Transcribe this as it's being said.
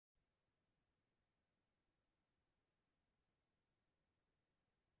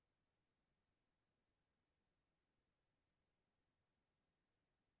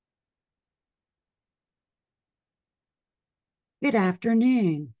Good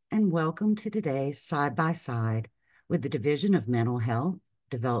afternoon, and welcome to today's Side by Side with the Division of Mental Health,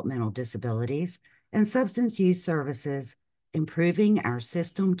 Developmental Disabilities, and Substance Use Services, Improving Our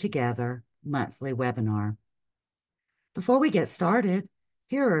System Together monthly webinar. Before we get started,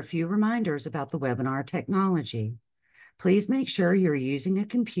 here are a few reminders about the webinar technology. Please make sure you're using a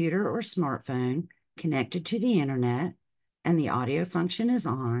computer or smartphone connected to the internet and the audio function is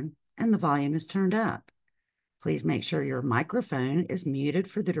on and the volume is turned up. Please make sure your microphone is muted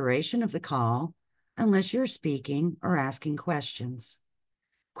for the duration of the call unless you're speaking or asking questions.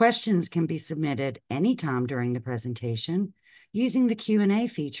 Questions can be submitted anytime during the presentation using the Q&A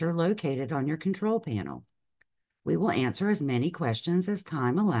feature located on your control panel. We will answer as many questions as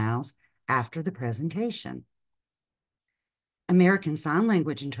time allows after the presentation. American Sign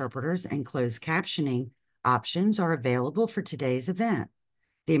Language interpreters and closed captioning options are available for today's event.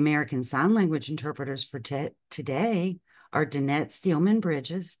 The American Sign Language interpreters for today are Danette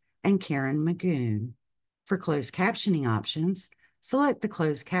Steelman-Bridges and Karen Magoon. For closed captioning options, select the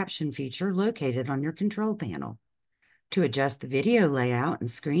closed caption feature located on your control panel. To adjust the video layout and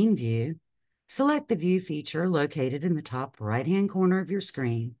screen view, select the view feature located in the top right-hand corner of your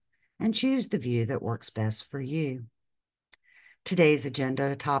screen and choose the view that works best for you. Today's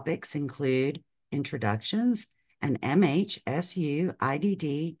agenda topics include introductions and MHSU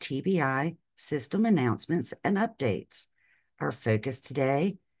IDD TBI system announcements and updates. Our focus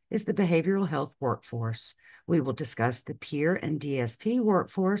today is the behavioral health workforce. We will discuss the peer and DSP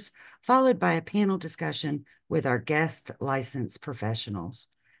workforce, followed by a panel discussion with our guest licensed professionals.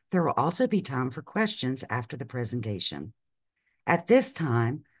 There will also be time for questions after the presentation. At this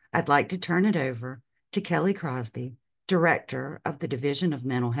time, I'd like to turn it over to Kelly Crosby, Director of the Division of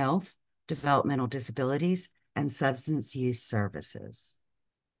Mental Health, Developmental Disabilities, and Substance Use Services.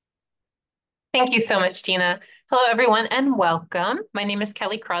 Thank you so much, Tina. Hello, everyone, and welcome. My name is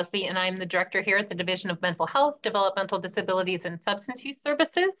Kelly Crosby, and I'm the director here at the Division of Mental Health, Developmental Disabilities, and Substance Use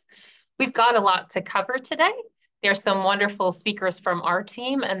Services. We've got a lot to cover today. There are some wonderful speakers from our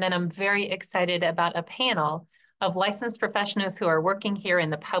team, and then I'm very excited about a panel of licensed professionals who are working here in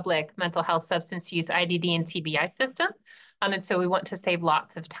the public mental health substance use IDD and TBI system. And so we want to save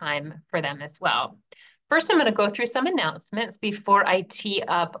lots of time for them as well. First, I'm going to go through some announcements before I tee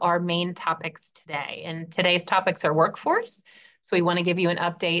up our main topics today. And today's topics are workforce. So we want to give you an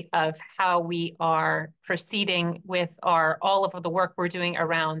update of how we are proceeding with all of the work we're doing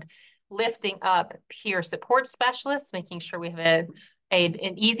around lifting up peer support specialists, making sure we have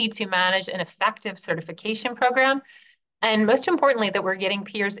an easy to manage and effective certification program. And most importantly, that we're getting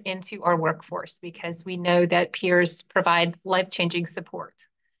peers into our workforce because we know that peers provide life-changing support.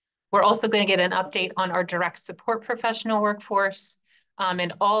 We're also going to get an update on our direct support professional workforce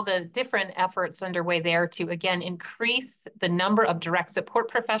and all the different efforts underway there to, again, increase the number of direct support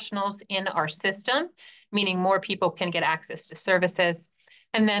professionals in our system, meaning more people can get access to services.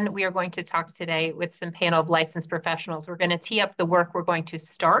 And then we are going to talk today with some panel of licensed professionals. We're going to tee up the work we're going to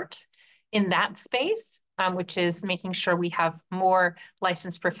start in that space, which is making sure we have more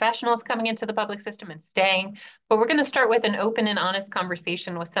licensed professionals coming into the public system and staying. But we're going to start with an open and honest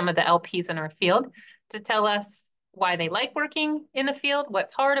conversation with some of the LPs in our field to tell us why they like working in the field,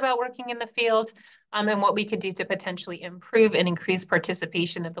 what's hard about working in the field, and what we could do to potentially improve and increase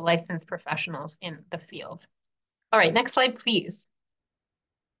participation of the licensed professionals in the field. All right, next slide, please.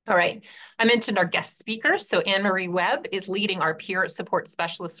 All right, I mentioned our guest speakers. So Anne-Marie Webb is leading our peer support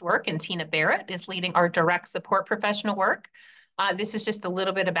specialist work, and Tina Barrett is leading our direct support professional work. This is just a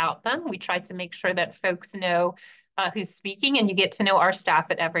little bit about them. We try to make sure that folks know who's speaking, and you get to know our staff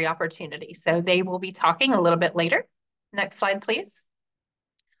at every opportunity. So they will be talking a little bit later. Next slide, please.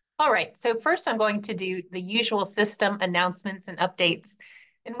 All right, so first I'm going to do the usual system announcements and updates.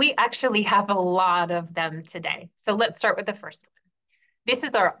 And we actually have a lot of them today. So let's start with the first one. This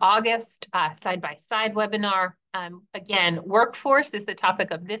is our August side-by-side webinar. Again, workforce is the topic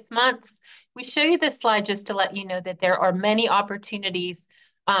of this month's. We show you this slide just to let you know that there are many opportunities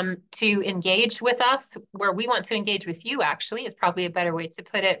to engage with us, where we want to engage with you, actually, is probably a better way to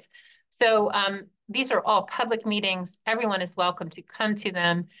put it. So these are all public meetings. Everyone is welcome to come to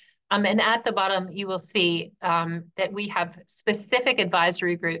them. And at the bottom, you will see that we have specific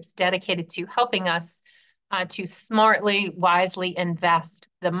advisory groups dedicated to helping us to smartly, wisely invest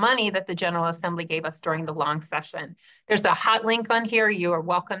the money that the General Assembly gave us during the long session. There's a hot link on here. You are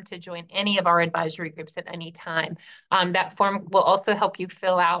welcome to join any of our advisory groups at any time. That form will also help you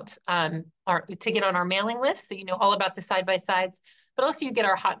fill out to get on our mailing list, so you know all about the side-by-sides, but also you get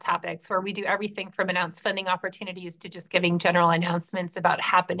our hot topics, where we do everything from announced funding opportunities to just giving general announcements about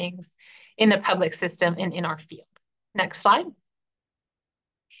happenings in the public system and in our field. Next slide.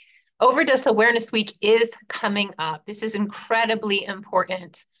 Overdose Awareness Week is coming up. This is incredibly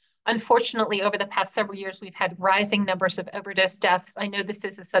important. Unfortunately, over the past several years, we've had rising numbers of overdose deaths. I know this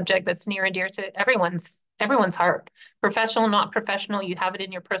is a subject that's near and dear to everyone's heart. Professional, not professional, you have it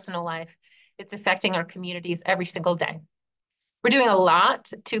in your personal life. It's affecting our communities every single day. We're doing a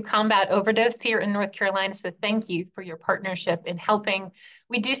lot to combat overdose here in North Carolina, so thank you for your partnership in helping.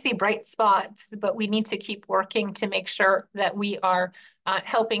 We do see bright spots, but we need to keep working to make sure that we are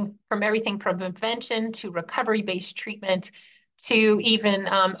helping from everything from prevention to recovery-based treatment to even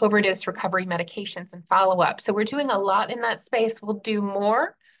overdose recovery medications and follow-up. So we're doing a lot in that space. We'll do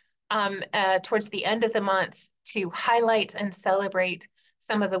more towards the end of the month to highlight and celebrate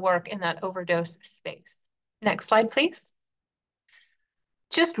some of the work in that overdose space. Next slide, please.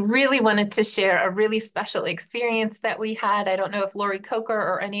 Just really wanted to share a really special experience that we had. I don't know if Lori Coker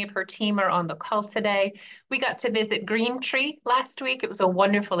or any of her team are on the call today. We got to visit Green Tree last week. It was a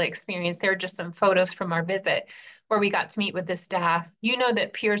wonderful experience. There are just some photos from our visit where we got to meet with the staff. You know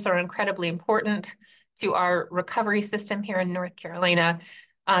that peers are incredibly important to our recovery system here in North Carolina.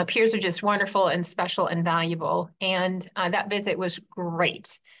 Peers are just wonderful and special and valuable. And that visit was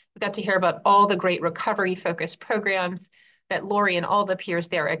great. We got to hear about all the great recovery-focused programs that Lori and all the peers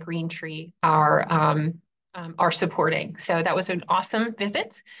there at Green Tree are supporting. So that was an awesome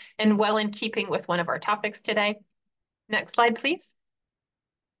visit and well in keeping with one of our topics today. Next slide, please.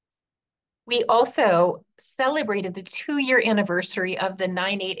 We also celebrated the 2-year anniversary of the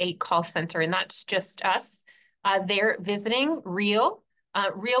 988 call center, and that's just us. They're visiting Real,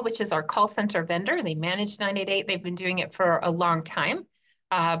 which is our call center vendor. They manage 988. They've been doing it for a long time,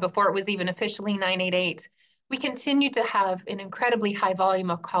 before it was even officially 988. We continue to have an incredibly high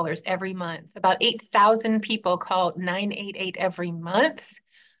volume of callers every month. About 8,000 people call 988 every month.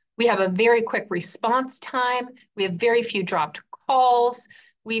 We have a very quick response time. We have very few dropped calls.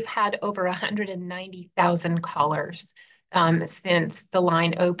 We've had over 190,000 callers since the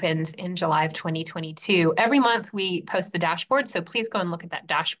line opened in July of 2022. Every month we post the dashboard, so please go and look at that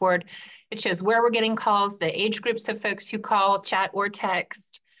dashboard. It shows where we're getting calls, the age groups of folks who call, chat or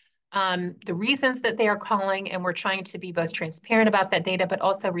text, the reasons that they are calling, and we're trying to be both transparent about that data, but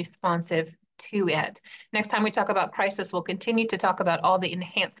also responsive to it. Next time we talk about crisis, we'll continue to talk about all the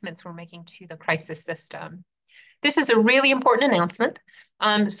enhancements we're making to the crisis system. This is a really important announcement.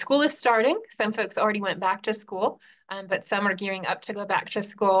 School is starting. Some folks already went back to school, but some are gearing up to go back to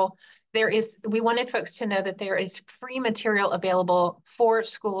school. We wanted folks to know that there is free material available for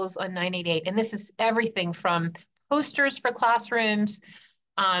schools on 988. And this is everything from posters for classrooms,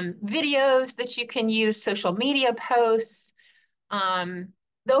 videos that you can use, social media posts.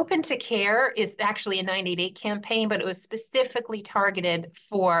 The Open to Care is actually a 988 campaign, but it was specifically targeted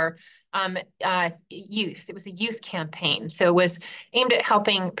for youth. It was a youth campaign. So it was aimed at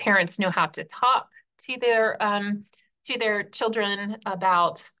helping parents know how to talk to their children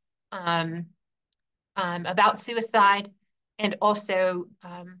about suicide, and also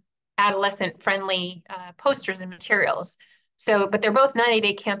adolescent-friendly posters and materials. So, but they're both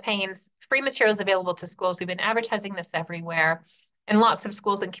 988 campaigns, free materials available to schools. We've been advertising this everywhere, and lots of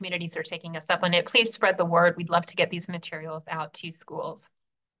schools and communities are taking us up on it. Please spread the word. We'd love to get these materials out to schools.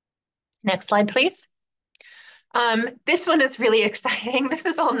 Next slide, please. This one is really exciting. This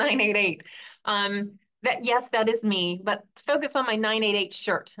is all 988. Yes, that is me, but focus on my 988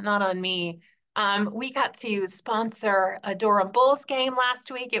 shirt, not on me. We got to sponsor a Durham Bulls game last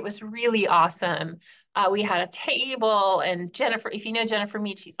week. It was really awesome. We had a table, and Jennifer, if you know Jennifer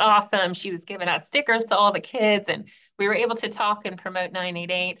Mead, she's awesome. She was giving out stickers to all the kids, and we were able to talk and promote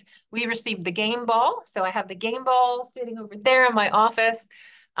 988. We received the game ball. So I have the game ball sitting over there in my office.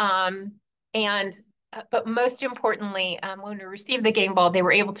 But most importantly, when we received the game ball, they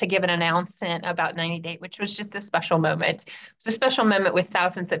were able to give an announcement about 988, which was just a special moment. It was a special moment with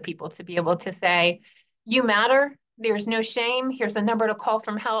thousands of people to be able to say, you matter. There's no shame. Here's a number to call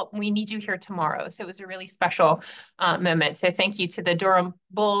from help. We need you here tomorrow. So it was a really special moment. So thank you to the Durham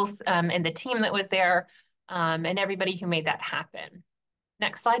Bulls and the team that was there, and everybody who made that happen.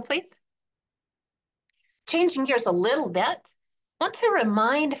 Next slide, please. Changing gears a little bit. I want to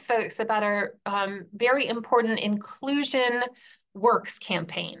remind folks about our very important Inclusion Works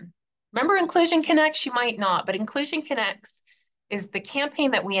campaign. Remember Inclusion Connects? You might not, but Inclusion Connects is the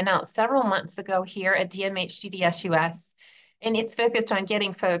campaign that we announced several months ago here at DMHDDSUS. And it's focused on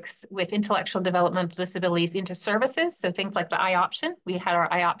getting folks with intellectual developmental disabilities into services. So things like the I-Option. We had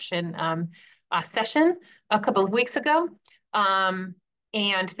our I-Option session a couple of weeks ago.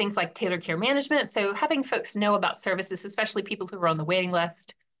 And things like tailored care management. So having folks know about services, especially people who are on the waiting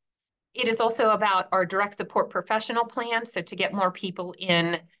list. It is also about our direct support professional plan. So to get more people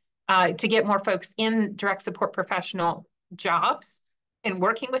in to get more folks in direct support professional jobs and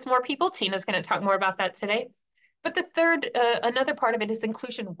working with more people. Tina's going to talk more about that today. But the third, another part of it is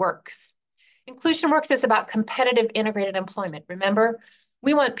Inclusion Works. Inclusion Works is about competitive integrated employment. Remember,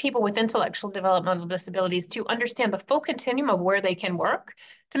 we want people with intellectual developmental disabilities to understand the full continuum of where they can work,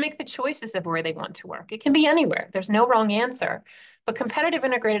 to make the choices of where they want to work. It can be anywhere. There's no wrong answer. But competitive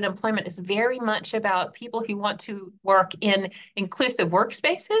integrated employment is very much about people who want to work in inclusive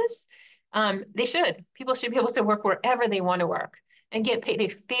workspaces. People should be able to work wherever they want to work and get paid a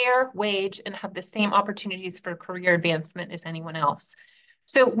fair wage and have the same opportunities for career advancement as anyone else.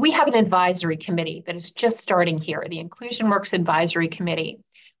 So we have an advisory committee that is just starting here, the Inclusion Works Advisory Committee.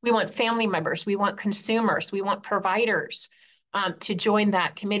 We want family members, we want consumers, we want providers to join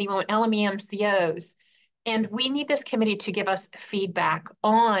that committee. We want LME MCOs. And we need this committee to give us feedback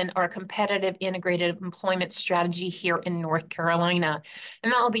on our competitive integrated employment strategy here in North Carolina.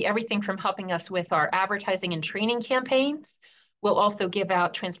 And that will be everything from helping us with our advertising and training campaigns. We'll also give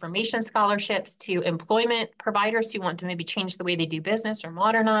out transformation scholarships to employment providers who want to maybe change the way they do business or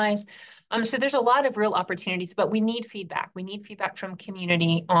modernize. So there's a lot of real opportunities, but we need feedback. We need feedback from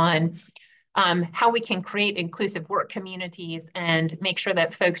community on how we can create inclusive work communities and make sure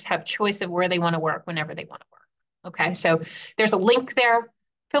that folks have choice of where they want to work whenever they want to work. Okay, so there's a link there.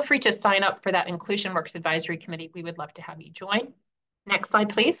 Feel free to sign up for that Inclusion Works Advisory Committee. We would love to have you join. Next slide,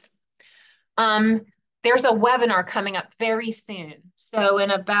 please. There's a webinar coming up very soon. So in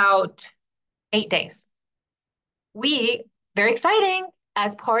about 8 days, very exciting,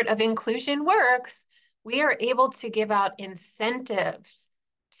 as part of Inclusion Works, we are able to give out incentives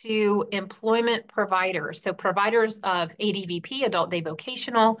to employment providers. So providers of ADVP, adult day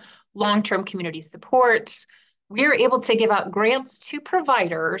vocational, long-term community supports. We're able to give out grants to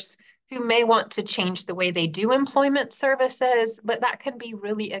providers who may want to change the way they do employment services, but that can be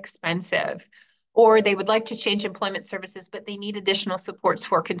really expensive. Or they would like to change employment services, but they need additional supports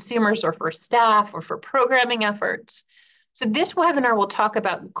for consumers or for staff or for programming efforts. So this webinar will talk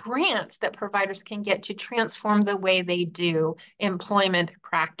about grants that providers can get to transform the way they do employment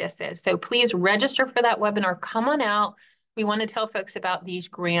practices. So please register for that webinar. Come on out. We want to tell folks about these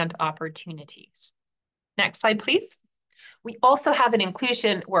grant opportunities. Next slide, please. We also have an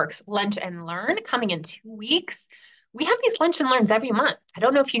Inclusion Works Lunch and Learn coming in 2 weeks. We have these lunch and learns every month. I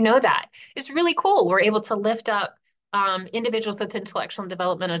don't know if you know that. It's really cool. We're able to lift up individuals with intellectual and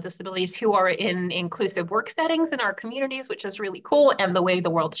developmental disabilities who are in inclusive work settings in our communities, which is really cool and the way the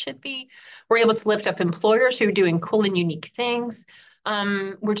world should be. We're able to lift up employers who are doing cool and unique things.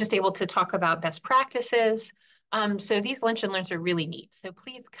 We're just able to talk about best practices. So these lunch and learns are really neat. So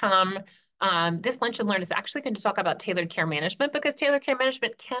please come. This lunch and learn is actually going to talk about tailored care management because tailored care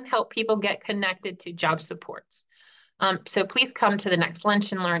management can help people get connected to job supports. So please come to the next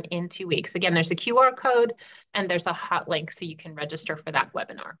Lunch and Learn in 2 weeks. Again, there's a QR code and there's a hot link so you can register for that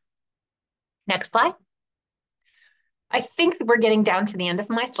webinar. Next slide. I think we're getting down to the end of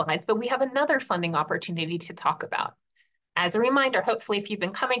my slides, but we have another funding opportunity to talk about. As a reminder, hopefully if you've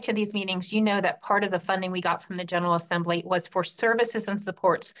been coming to these meetings, you know that part of the funding we got from the General Assembly was for services and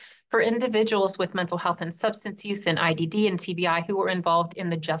supports for individuals with mental health and substance use and IDD and TBI who were involved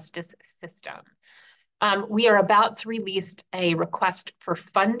in the justice system. We are about to release a request for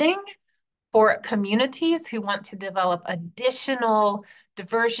funding for communities who want to develop additional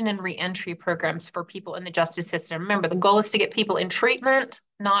diversion and reentry programs for people in the justice system. Remember, the goal is to get people in treatment,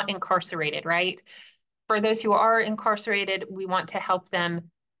 not incarcerated, right? For those who are incarcerated, we want to help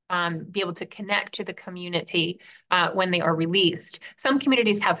them be able to connect to the community when they are released. Some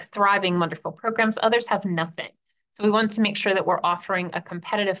communities have thriving, wonderful programs, others have nothing. So we want to make sure that we're offering a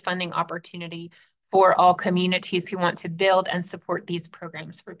competitive funding opportunity for all communities who want to build and support these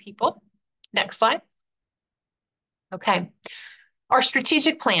programs for people. Next slide. Okay. Our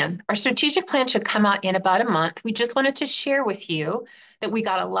strategic plan should come out in about a month. We just wanted to share with you that we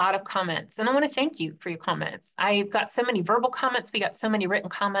got a lot of comments, and I want to thank you for your comments. I got so many verbal comments. We got so many written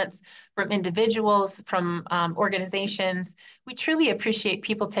comments from individuals, from organizations. We truly appreciate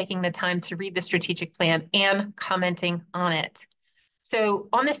people taking the time to read the strategic plan and commenting on it. So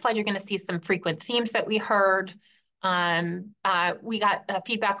on this slide, you're going to see some frequent themes that we heard. We got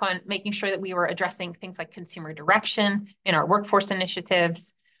feedback on making sure that we were addressing things like consumer direction in our workforce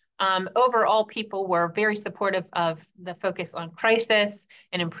initiatives. Overall, people were very supportive of the focus on crisis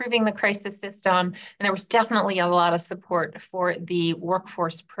and improving the crisis system. And there was definitely a lot of support for the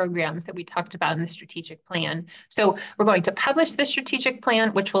workforce programs that we talked about in the strategic plan. So we're going to publish the strategic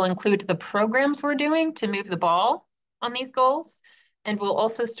plan, which will include the programs we're doing to move the ball on these goals. And we'll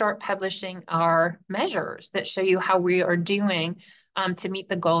also start publishing our measures that show you how we are doing to meet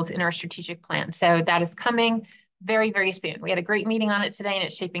the goals in our strategic plan. So that is coming very, very soon. We had a great meeting on it today, and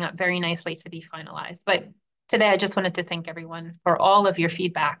it's shaping up very nicely to be finalized. But today, I just wanted to thank everyone for all of your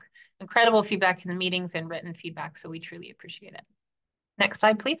feedback, incredible feedback in the meetings and written feedback. So we truly appreciate it. Next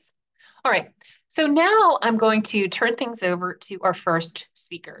slide, please. All right, so now I'm going to turn things over to our first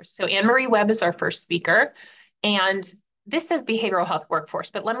speakers. So Anne-Marie Webb is our first speaker, and this says behavioral health workforce,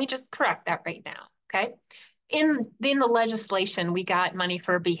 but let me just correct that right now, okay? In the legislation, we got money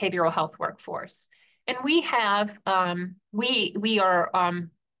for a behavioral health workforce, and we have we are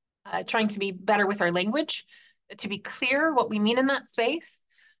trying to be better with our language, to be clear what we mean in that space.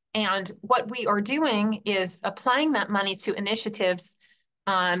 And what we are doing is applying that money to initiatives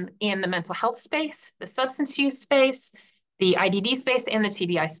in the mental health space, the substance use space, the IDD space, and the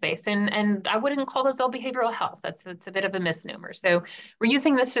TBI space. And I wouldn't call those all behavioral health. It's a bit of a misnomer. So we're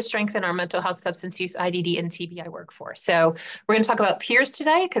using this to strengthen our mental health, substance use, IDD, and TBI workforce. So we're going to talk about peers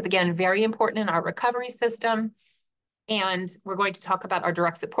today, because again, very important in our recovery system. And we're going to talk about our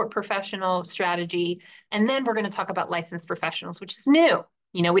direct support professional strategy. And then we're going to talk about licensed professionals, which is new.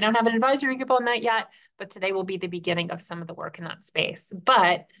 You know, we don't have an advisory group on that yet, but today will be the beginning of some of the work in that space.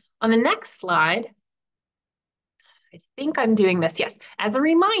 But on the next slide, I think I'm doing this. Yes. As a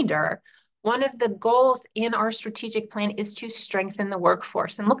reminder, one of the goals in our strategic plan is to strengthen the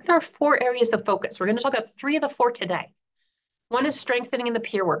workforce. And look at our 4 areas of focus. We're going to talk about 3 of the 4 today. One is strengthening the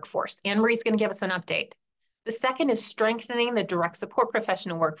peer workforce. Anne-Marie's going to give us an update. The second is strengthening the direct support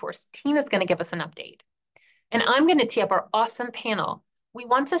professional workforce. Tina's going to give us an update. And I'm going to tee up our awesome panel. We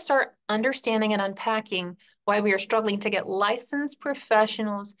want to start understanding and unpacking why we are struggling to get licensed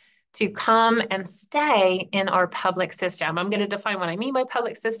professionals to come and stay in our public system. I'm going to define what I mean by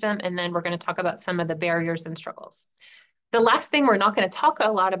public system, and then we're going to talk about some of the barriers and struggles. The last thing we're not going to talk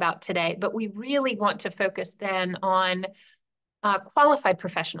a lot about today, but we really want to focus then on qualified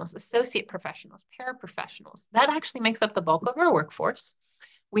professionals, associate professionals, paraprofessionals. That actually makes up the bulk of our workforce.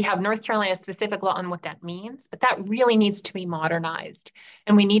 We have North Carolina specific law on what that means, but that really needs to be modernized.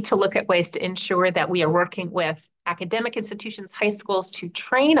 And we need to look at ways to ensure that we are working with academic institutions, high schools to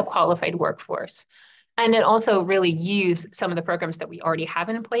train a qualified workforce. And then also really use some of the programs that we already have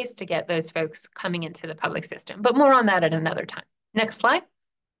in place to get those folks coming into the public system. But more on that at another time. Next slide.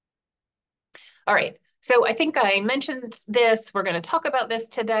 All right. So I think I mentioned this. We're going to talk about this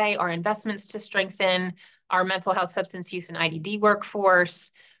today, our investments to strengthen our mental health, substance use, and IDD workforce.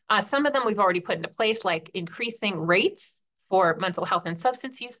 Some of them we've already put into place, like increasing rates for mental health and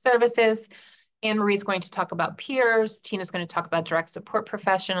substance use services. Anne-Marie's going to talk about peers. Tina's going to talk about direct support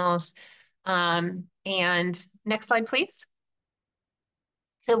professionals. And next slide, please.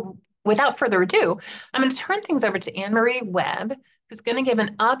 So without further ado, I'm going to turn things over to Anne-Marie Webb, who's going to give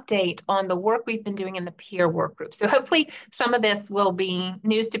an update on the work we've been doing in the peer work group. So hopefully some of this will be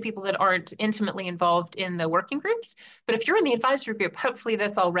news to people that aren't intimately involved in the working groups. But if you're in the advisory group, hopefully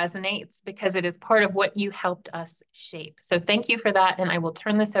this all resonates because it is part of what you helped us shape. So thank you for that. And I will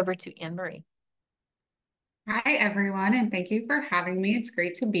turn this over to Anne-Marie. Hi, everyone, and thank you for having me. It's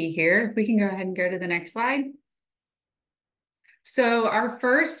great to be here. If we can go ahead and go to the next slide. So our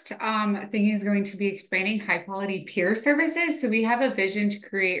first thing is going to be expanding high quality peer services. So we have a vision to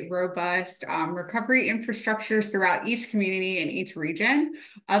create robust recovery infrastructures throughout each community and each region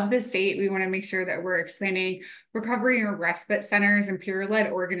of the state. We want to make sure that we're expanding recovery and respite centers and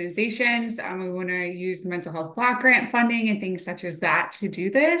peer-led organizations. We want to use mental health block grant funding and things such as that to do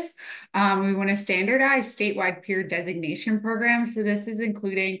this. We want to standardize statewide peer designation programs. So this is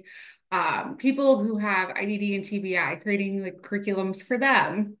including people who have IDD and TBI, creating like curriculums for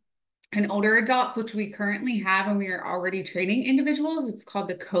them, and older adults, which we currently have, and we are already training individuals. It's called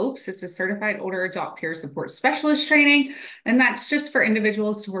the COPES. It's a Certified Older Adult Peer Support Specialist training. And that's just for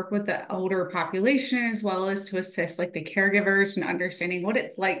individuals to work with the older population, as well as to assist like the caregivers in understanding what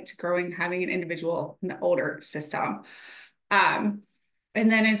it's like to growing, having an individual in the older system. And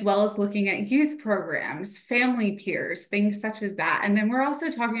then as well as looking at youth programs, family peers, things such as that. And then we're also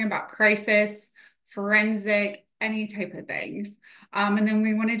talking about crisis, forensic, any type of things. And then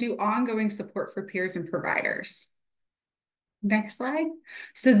we want to do ongoing support for peers and providers. Next slide.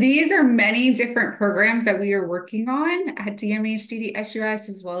 So these are many different programs that we are working on at DMHDDSUS,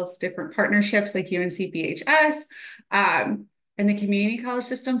 as well as different partnerships like UNCPHS, and the community college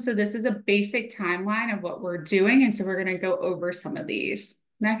system. So this is a basic timeline of what we're doing. And so we're going to go over some of these.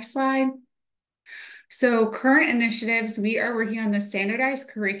 Next slide. So current initiatives, we are working on the standardized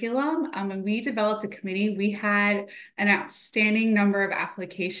curriculum. And we developed a committee. We had an outstanding number of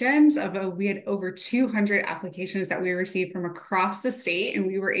applications we had over 200 applications that we received from across the state, and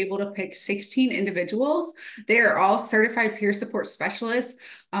we were able to pick 16 individuals. They are all certified peer support specialists.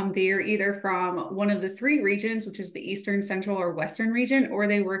 They are either from one of the three regions, which is the Eastern, Central, or Western region, or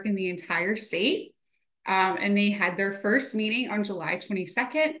they work in the entire state. And they had their first meeting on July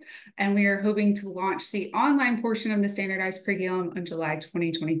 22nd, and we are hoping to launch the online portion of the standardized curriculum on July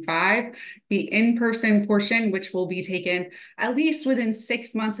 2025. The in-person portion, which will be taken at least within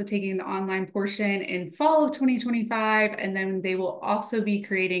 6 months of taking the online portion in fall of 2025, and then they will also be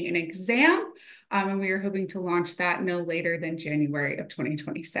creating an exam, and we are hoping to launch that no later than January of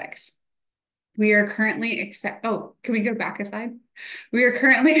 2026. We are currently can we go back a slide? We are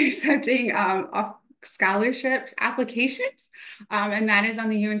currently accepting scholarships applications, and that is on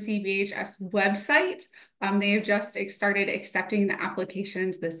the UNCBHS website. They have just started accepting the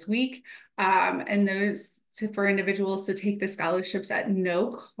applications this week, and those for individuals to take the scholarships at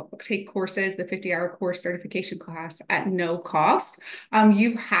take courses, the 50-hour course certification class at no cost.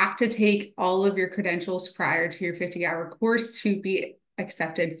 You have to take all of your credentials prior to your 50-hour course to be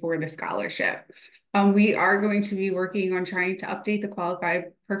accepted for the scholarship. We are going to be working on trying to update the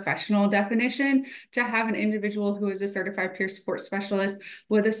qualified professional definition to have an individual who is a certified peer support specialist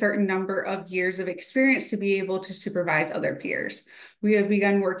with a certain number of years of experience to be able to supervise other peers. We have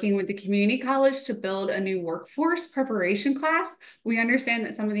begun working with the community college to build a new workforce preparation class. We understand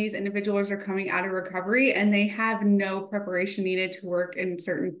that some of these individuals are coming out of recovery and they have no preparation needed to work in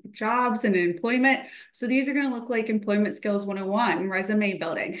certain jobs and in employment. So these are going to look like employment skills 101, resume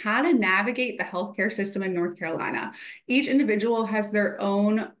building, how to navigate the healthcare system in North Carolina. Each individual has their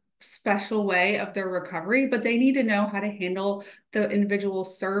own special way of their recovery, but they need to know how to handle the individual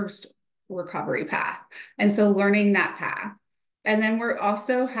serves recovery path. And so learning that path. And then we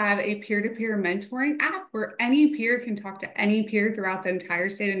also have a peer-to-peer mentoring app where any peer can talk to any peer throughout the entire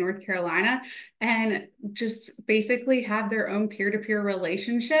state of North Carolina and just basically have their own peer-to-peer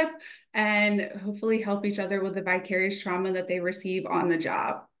relationship and hopefully help each other with the vicarious trauma that they receive on the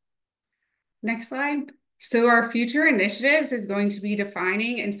job. Next slide. So our future initiatives is going to be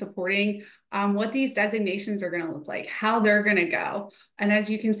defining and supporting what these designations are going to look like, how they're going to go. And as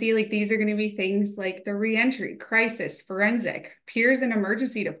you can see, like these are going to be things like the reentry, crisis, forensic, peers and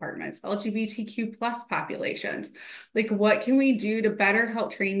emergency departments, LGBTQ plus populations. Like what can we do to better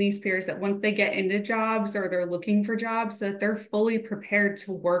help train these peers that once they get into jobs or they're looking for jobs, so that they're fully prepared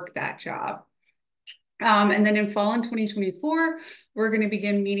to work that job. And then in fall in 2024, we're going to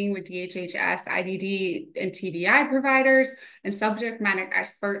begin meeting with DHHS, IDD, and TBI providers and subject matter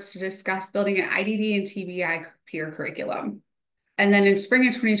experts to discuss building an IDD and TBI peer curriculum. And then in spring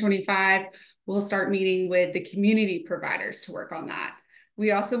of 2025, we'll start meeting with the community providers to work on that.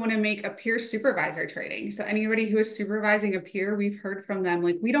 We also want to make a peer supervisor training. So anybody who is supervising a peer, we've heard from them,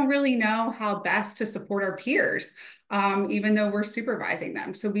 like, we don't really know how best to support our peers, even though we're supervising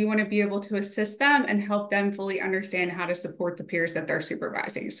them. So we want to be able to assist them and help them fully understand how to support the peers that they're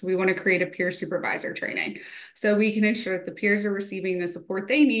supervising. So we want to create a peer supervisor training so we can ensure that the peers are receiving the support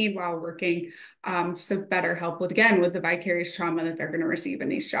they need while working, so better help with, again, with the vicarious trauma that they're going to receive in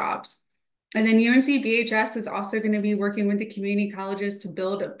these jobs. And then UNCBHS is also going to be working with the community colleges to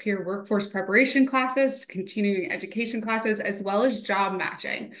build peer workforce preparation classes, continuing education classes, as well as job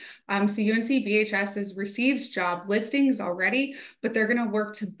matching. So UNCBHS receives job listings already, but they're going to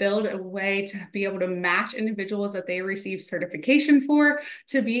work to build a way to be able to match individuals that they receive certification for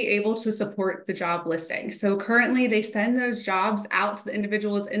to be able to support the job listing. So currently they send those jobs out to the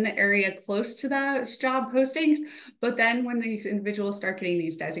individuals in the area close to those job postings, but then when these individuals start getting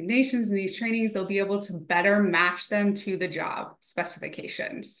these designations and these trainings, they'll be able to better match them to the job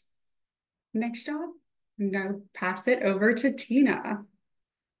specifications. Next job, I'm going to pass it over to Tina.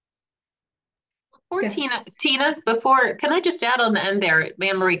 Poor yes. Tina, before, can I just add on the end there,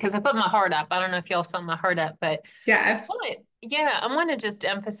 Anne-Marie, because I put my heart up. I don't know if y'all saw my heart up, but yes. I want to just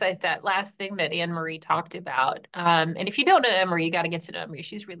emphasize that last thing that Anne-Marie talked about. And if you don't know Anne-Marie, you got to get to know Anne-Marie.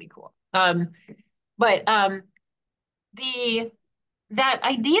 She's really cool. That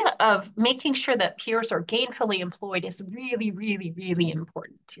idea of making sure that peers are gainfully employed is really, really, really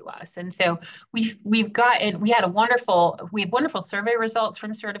important to us. And so we have wonderful survey results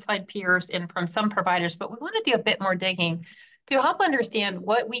from certified peers and from some providers, but we want to do a bit more digging to help understand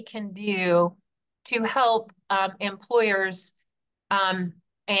what we can do to help employers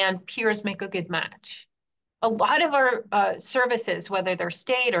and peers make a good match. A lot of our services, whether they're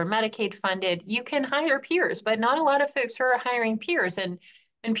state or Medicaid funded, you can hire peers, but not a lot of folks are hiring peers. And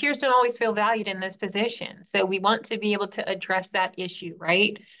and peers don't always feel valued in those positions. So we want to be able to address that issue,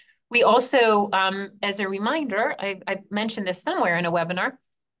 right? We also, as a reminder, I mentioned this somewhere in a webinar,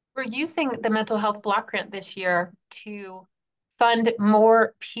 we're using the mental health block grant this year to fund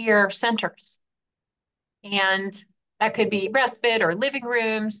more peer centers. And that could be respite or living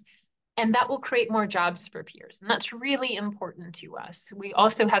rooms, and that will create more jobs for peers. And that's really important to us. We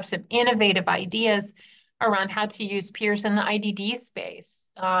also have some innovative ideas around how to use peers in the IDD space,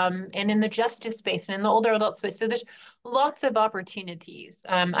 and in the justice space and in the older adult space. So there's lots of opportunities.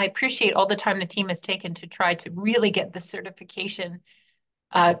 I appreciate all the time the team has taken to try to really get the certification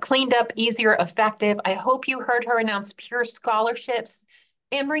cleaned up, easier, effective. I hope you heard her announce peer scholarships.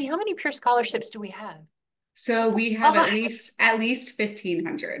 Anne-Marie, how many peer scholarships do we have? So we have at least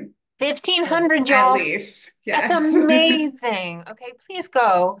 1,500. 1,500, At y'all. least, That's yes. amazing. Okay, please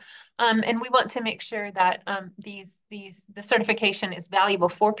go. And we want to make sure that the certification is valuable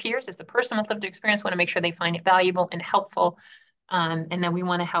for peers. As a person with lived experience, want to make sure they find it valuable and helpful. And then we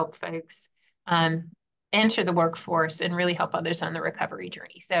want to help folks enter the workforce and really help others on the recovery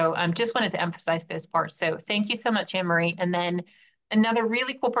journey. So just wanted to emphasize those parts. So thank you so much, Anne-Marie. And then another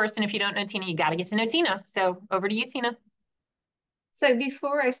really cool person, if you don't know Tina, you got to get to know Tina. So over to you, Tina. So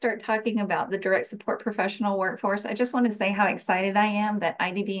before I start talking about the direct support professional workforce, I just want to say how excited I am that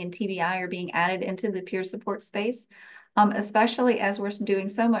IDD and TBI are being added into the peer support space, especially as we're doing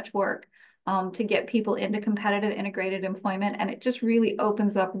so much work to get people into competitive integrated employment. And it just really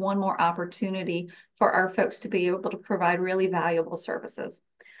opens up one more opportunity for our folks to be able to provide really valuable services.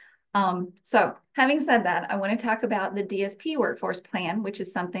 So having said that, I want to talk about the DSP workforce plan, which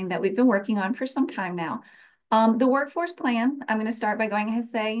is something that we've been working on for some time now. The workforce plan, I'm going to start by going ahead and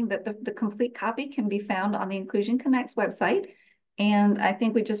saying that the complete copy can be found on the Inclusion Connect's website. And I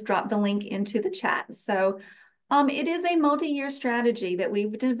think we just dropped the link into the chat. So it is a multi-year strategy that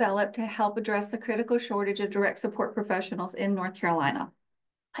we've developed to help address the critical shortage of direct support professionals in North Carolina.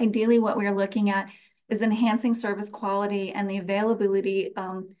 Ideally, what we're looking at is enhancing service quality and the availability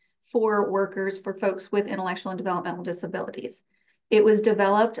for workers, for folks with intellectual and developmental disabilities. It was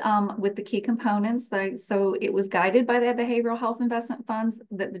developed with the key components. So it was guided by the behavioral health investment funds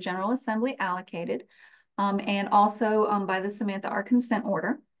that the General Assembly allocated, and also by the Samantha R. consent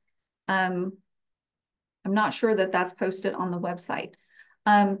order. I'm not sure that that's posted on the website.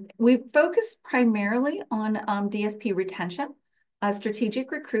 We focused primarily on DSP retention,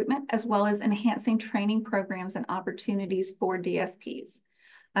 strategic recruitment, as well as enhancing training programs and opportunities for DSPs.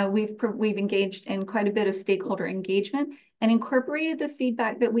 We've engaged in quite a bit of stakeholder engagement and incorporated the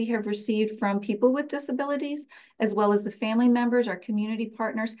feedback that we have received from people with disabilities, as well as the family members, our community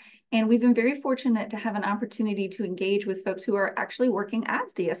partners. And we've been very fortunate to have an opportunity to engage with folks who are actually working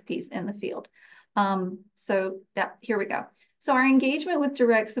as DSPs in the field. So yeah, here we go. So our engagement with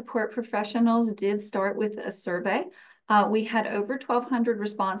direct support professionals did start with a survey. We had over 1,200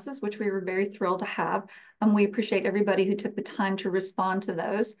 responses, which we were very thrilled to have. We appreciate everybody who took the time to respond to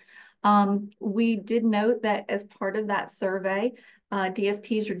those. We did note that as part of that survey,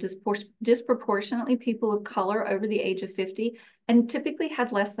 DSPs are disproportionately people of color over the age of 50 and typically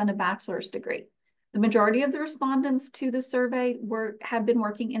had less than a bachelor's degree. The majority of the respondents to the survey have been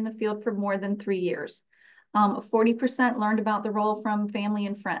working in the field for more than 3 years. 40% learned about the role from family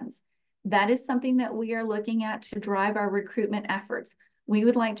and friends. That is something that we are looking at to drive our recruitment efforts. We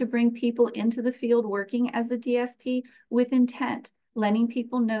would like to bring people into the field working as a DSP with intent, letting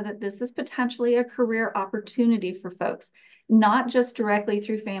people know that this is potentially a career opportunity for folks, not just directly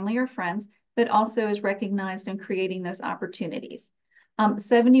through family or friends, but also as recognized in creating those opportunities.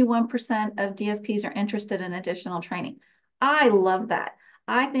 71% of DSPs are interested in additional training. I love that.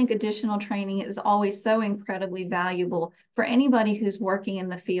 I think additional training is always so incredibly valuable for anybody who's working in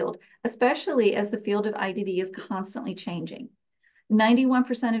the field, especially as the field of IDD is constantly changing. 91%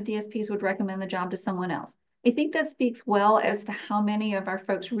 of DSPs would recommend the job to someone else. I think that speaks well as to how many of our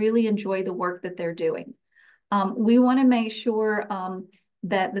folks really enjoy the work that they're doing. We want to make sure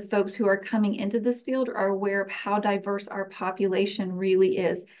that the folks who are coming into this field are aware of how diverse our population really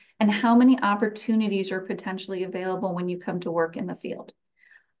is and how many opportunities are potentially available when you come to work in the field.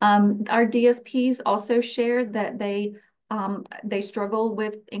 Our DSPs also shared that they struggle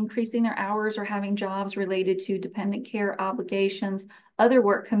with increasing their hours or having jobs related to dependent care obligations, other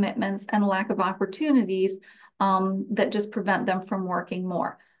work commitments, and lack of opportunities that just prevent them from working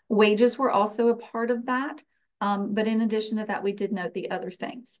more. Wages were also a part of that. But in addition to that, we did note the other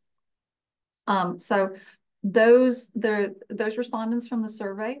things. So those respondents from the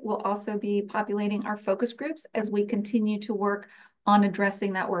survey will also be populating our focus groups as we continue to work on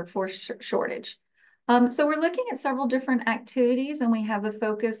addressing that workforce shortage. So we're looking at several different activities, and we have a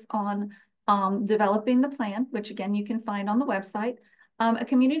focus on developing the plan, which again, you can find on the website, a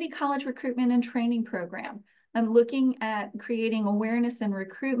community college recruitment and training program. I'm looking at creating awareness and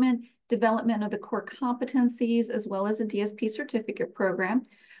recruitment, development of the core competencies, as well as a DSP certificate program.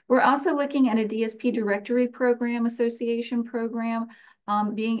 We're also looking at a DSP directory program, association program,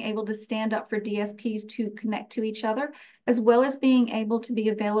 being able to stand up for DSPs to connect to each other, as well as being able to be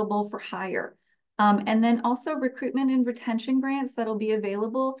available for hire. And then also recruitment and retention grants that'll be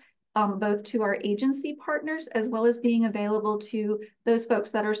available both to our agency partners, as well as being available to those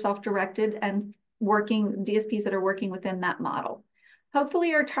folks that are self-directed and working, DSPs that are working within that model.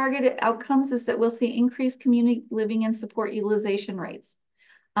 Hopefully our targeted outcomes is that we'll see increased community living and support utilization rates.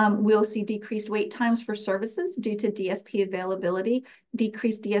 We'll see decreased wait times for services due to DSP availability,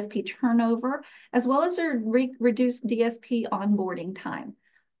 decreased DSP turnover, as well as a reduced DSP onboarding time.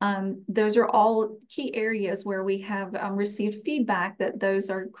 Those are all key areas where we have received feedback that those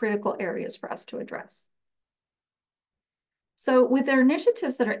are critical areas for us to address. So with our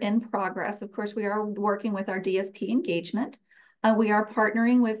initiatives that are in progress, of course, we are working with our DSP engagement. We are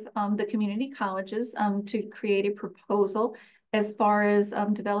partnering with the community colleges to create a proposal as far as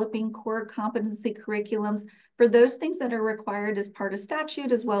developing core competency curriculums for those things that are required as part of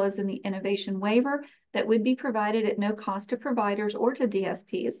statute, as well as in the innovation waiver that would be provided at no cost to providers or to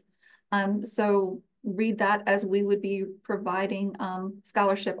DSPs. So read that as we would be providing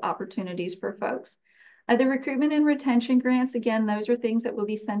scholarship opportunities for folks. The recruitment and retention grants, again, those are things that will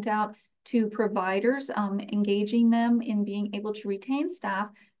be sent out to providers, engaging them in being able to retain staff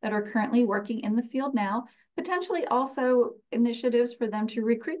that are currently working in the field now, potentially also initiatives for them to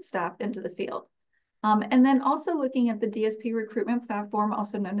recruit staff into the field. And then also looking at the DSP recruitment platform,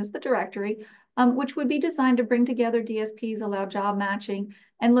 also known as the directory, which would be designed to bring together DSPs, allow job matching,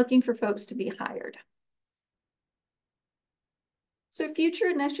 and looking for folks to be hired. So future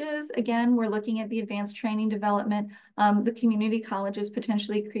initiatives, again, we're looking at the advanced training development, the community colleges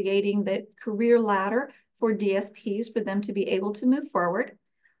potentially creating the career ladder for DSPs for them to be able to move forward.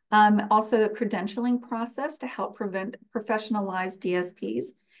 Also a credentialing process to help professionalize DSPs,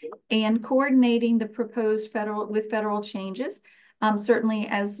 and coordinating the proposed federal changes. Certainly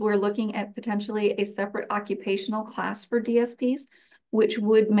as we're looking at potentially a separate occupational class for DSPs, which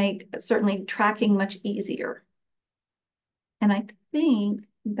would make certainly tracking much easier. And I think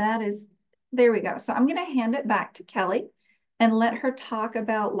that is, there we go. So I'm going to hand it back to Kelly and let her talk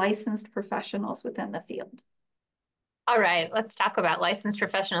about licensed professionals within the field. All right, let's talk about licensed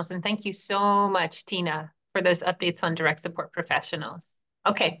professionals. And thank you so much, Tina, for those updates on direct support professionals.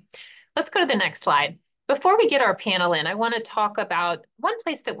 Okay, let's go to the next slide. Before we get our panel in, I want to talk about one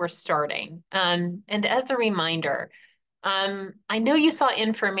place that we're starting. And as a reminder, I know you saw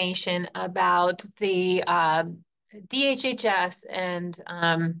information about the DHHS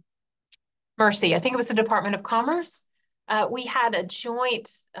and Mercy. I think it was the Department of Commerce. We had a joint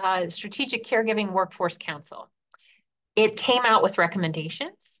strategic caregiving workforce council. It came out with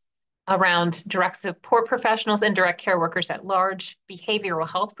recommendations around direct support professionals and direct care workers at large, behavioral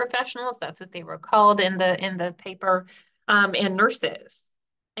health professionals, that's what they were called in the paper, and nurses.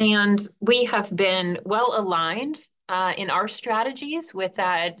 And we have been well aligned in our strategies with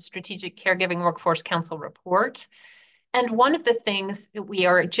that Strategic Caregiving Workforce Council report. And one of the things that we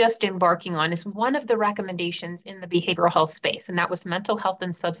are just embarking on is one of the recommendations in the behavioral health space, and that was mental health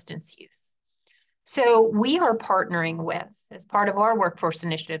and substance use. So we are partnering with, as part of our workforce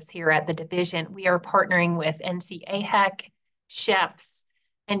initiatives here at the division, we are partnering with NCAHEC, SHEPS,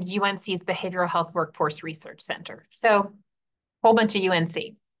 and UNC's Behavioral Health Workforce Research Center. So a whole bunch of UNC.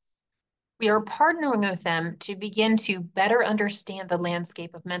 We are partnering with them to begin to better understand the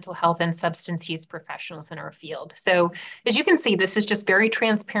landscape of mental health and substance use professionals in our field. So as you can see, this is just very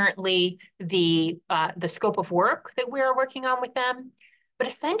transparently the scope of work that we are working on with them. But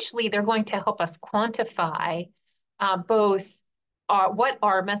essentially, they're going to help us quantify both what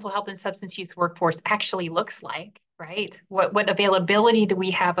our mental health and substance use workforce actually looks like, right? What availability do we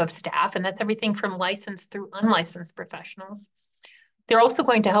have of staff? And that's everything from licensed through unlicensed professionals. They're also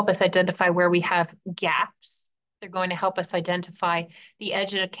going to help us identify where we have gaps. They're going to help us identify the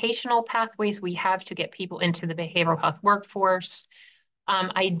educational pathways we have to get people into the behavioral health workforce,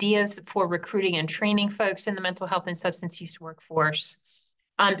 ideas for recruiting and training folks in the mental health and substance use workforce.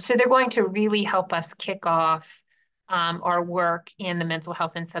 So they're going to really help us kick off our work in the mental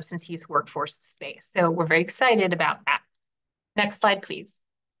health and substance use workforce space. So we're very excited about that. Next slide, please.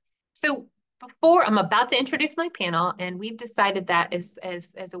 So before, I'm about to introduce my panel, and we've decided that as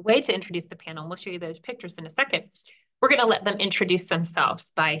a way to introduce the panel, we'll show you those pictures in a second. We're going to let them introduce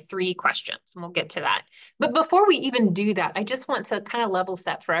themselves by 3 questions, and we'll get to that. But before we even do that, I just want to kind of level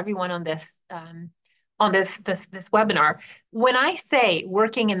set for everyone on this webinar. When I say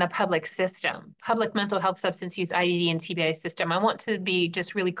working in the public system, public mental health substance use IDD and TBI system, I want to be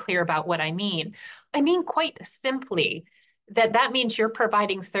just really clear about what I mean. I mean quite simply that means you're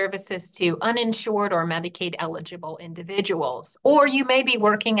providing services to uninsured or Medicaid eligible individuals, or you may be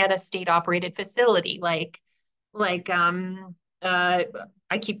working at a state operated facility like I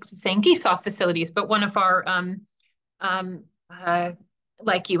keep saying DSOF facilities, but one of our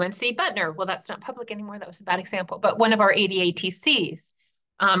like UNC Butner. Well, that's not public anymore. That was a bad example. But one of our ADATCs,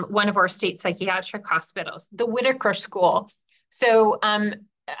 one of our state psychiatric hospitals, the Whitaker School. So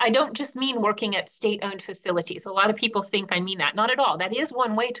I don't just mean working at state-owned facilities. A lot of people think I mean that. Not at all. That is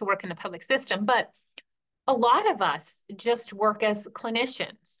one way to work in the public system, but a lot of us just work as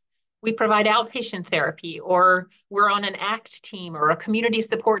clinicians. We provide outpatient therapy, or we're on an ACT team or a community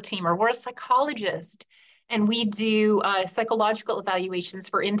support team, or we're a psychologist. And we do psychological evaluations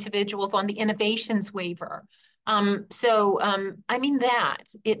for individuals on the innovations waiver. I mean that.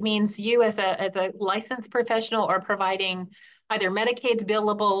 It means you as a licensed professional are providing either Medicaid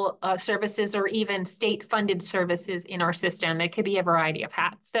billable services or even state-funded services in our system. It could be a variety of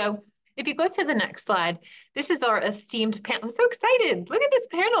hats. So if you go to the next slide, this is our esteemed panel. I'm so excited. Look at this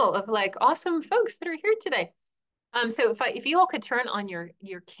panel of like awesome folks that are here today. So if you all could turn on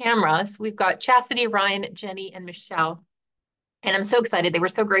your cameras, we've got Chastity, Ryan, Jenny, and Michelle. And I'm so excited. They were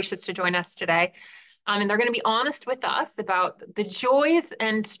so gracious to join us today. And they're going to be honest with us about the joys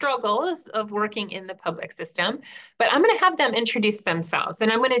and struggles of working in the public system. But I'm going to have them introduce themselves.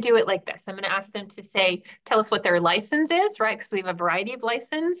 And I'm going to do it like this. I'm going to ask them to tell us what their license is, right? Because we have a variety of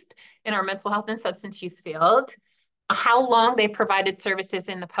licensed in our mental health and substance use field. How long they provided services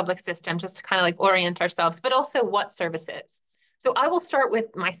in the public system, just to kind of like orient ourselves, but also what services. So I will start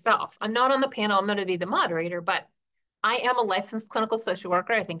with myself. I'm not on the panel. I'm going to be the moderator, but I am a licensed clinical social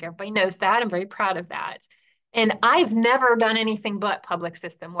worker. I think everybody knows that. I'm very proud of that. And I've never done anything but public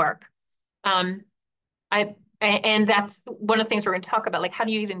system work. And that's one of the things we're going to talk about, like how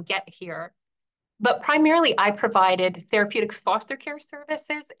do you even get here? But primarily I provided therapeutic foster care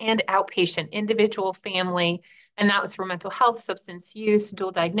services and outpatient, individual, family, and that was for mental health, substance use,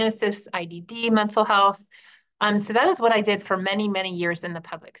 dual diagnosis, IDD, mental health. So that is what I did for many, many years in the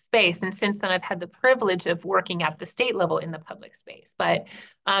public space. And since then, I've had the privilege of working at the state level in the public space, but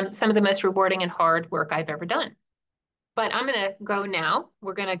some of the most rewarding and hard work I've ever done. But I'm going to go now.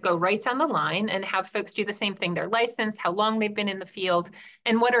 We're going to go right down the line and have folks do the same thing, their license, how long they've been in the field,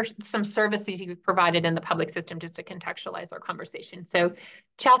 and what are some services you've provided in the public system, just to contextualize our conversation. So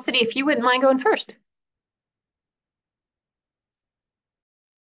Chastity, if you wouldn't mind going first.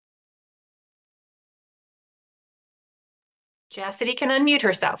 Chastity can unmute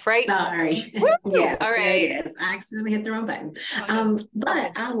herself, right? Sorry. Woo! Yes, All there right. it is. I accidentally hit the wrong button. Oh, no.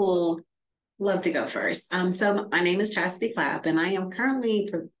 But I will love to go first. So my name is Chastity Clapp, and I am currently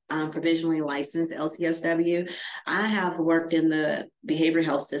provisionally licensed LCSW. I have worked in the behavioral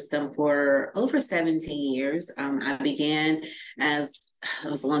health system for over 17 years. I began as, it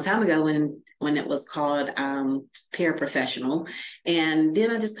was a long time ago when it was called peer professional. And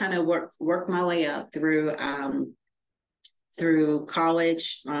then I just kind of worked my way up through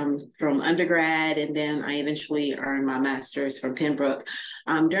college, from undergrad, and then I eventually earned my master's from Pembroke.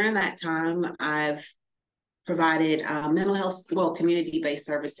 During that time, I've provided mental health, community-based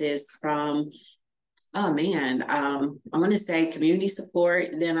services from, I want to say community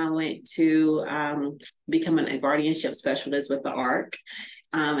support. Then I went to becoming a guardianship specialist with the ARC.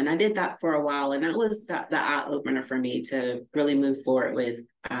 And I did that for a while, and that was the eye-opener for me to really move forward with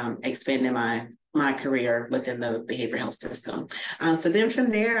expanding my career within the behavioral health system. So then from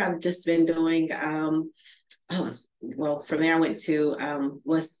there, I've just been doing, from there I went to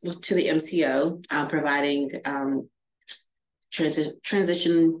the MCO, providing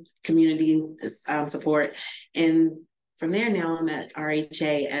transition community support. And from there now I'm at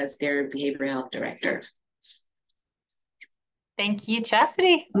RHA as their behavioral health director. Thank you,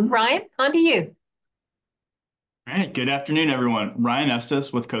 Chastity. Ryan, on to you. All right, good afternoon, everyone. Ryan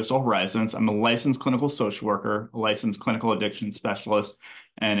Estes with Coastal Horizons. I'm a licensed clinical social worker, a licensed clinical addiction specialist,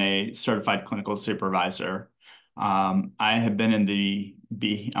 and a certified clinical supervisor. I have been in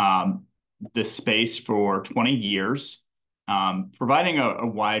this space for 20 years, providing a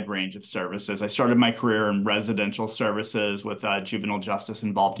wide range of services. I started my career in residential services with juvenile justice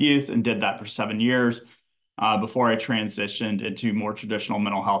involved youth and did that for 7 years. Before I transitioned into more traditional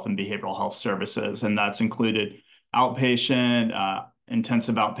mental health and behavioral health services. And that's included outpatient,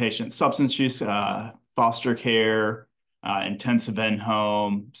 intensive outpatient substance use, foster care, intensive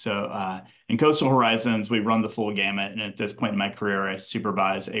in-home. So in Coastal Horizons, we run the full gamut. And at this point in my career, I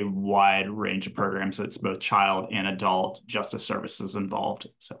supervise a wide range of programs that's both child and adult justice services involved.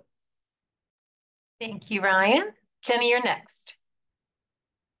 So Thank you, Ryan. Jenny, you're next.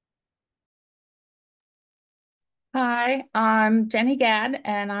 Hi, I'm Jenny Gadd,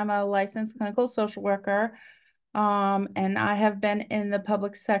 and I'm a licensed clinical social worker. And I have been in the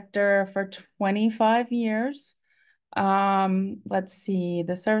public sector for 25 years. Let's see,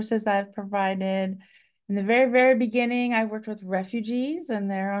 the services that I've provided. In the very, very beginning, I worked with refugees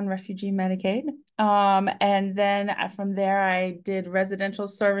and they're on refugee Medicaid. And then from there, I did residential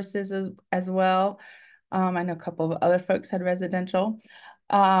services as well. I know a couple of other folks had residential.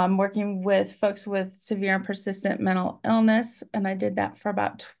 Working with folks with severe and persistent mental illness, and I did that for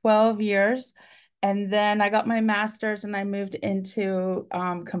about 12 years. And then I got my master's and I moved into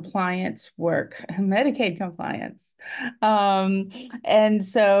compliance work, Medicaid compliance. And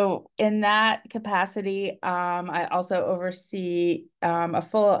so in that capacity, I also oversee a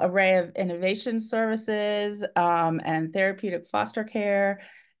full array of innovation services and therapeutic foster care.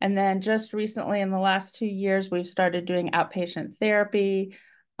 And then just recently in the last 2 years, we've started doing outpatient therapy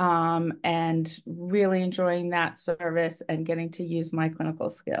and really enjoying that service and getting to use my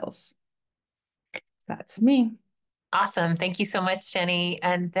clinical skills. That's me. Awesome. Thank you so much, Jenny.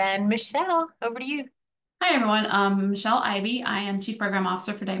 And then Michelle, over to you. Hi, everyone. I'm Michelle Ivy. I am Chief Program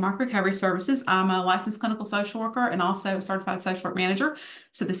Officer for Daymark Recovery Services. I'm a licensed clinical social worker and also a certified social work manager.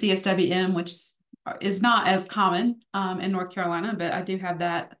 So the CSWM, which is not as common in North Carolina, but I do have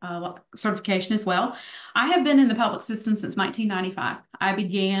that certification as well. I have been in the public system since 1995. I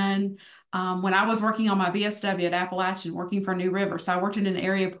began when I was working on my BSW at Appalachian, working for New River. So I worked in an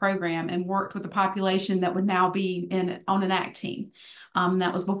area program and worked with a population that would now be on an ACT team.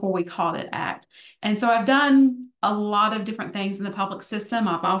 That was before we called it ACT. And so I've done a lot of different things in the public system.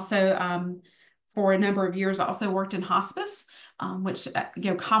 I've also, for a number of years, I also worked in hospice, which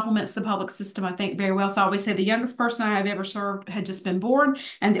complements the public system, I think, very well. So I always say the youngest person I have ever served had just been born,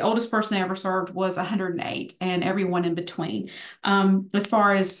 and the oldest person I ever served was 108, and everyone in between. As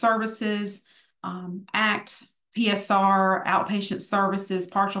far as services, ACT, PSR, outpatient services,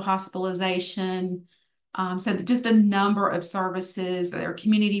 partial hospitalization, so just a number of services that are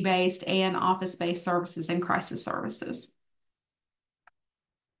community-based and office-based services and crisis services.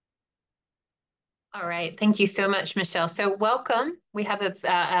 All right. Thank you so much, Michelle. So welcome. We have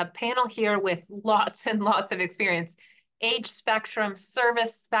a panel here with lots and lots of experience, age spectrum,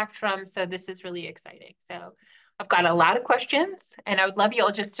 service spectrum. So this is really exciting. So I've got a lot of questions, and I would love you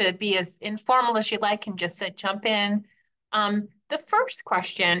all just to be as informal as you like and just jump in. The first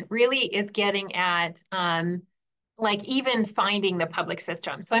question really is getting at like even finding the public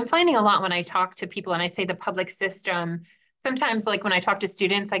system. So I'm finding a lot when I talk to people and I say the public system, sometimes like when I talk to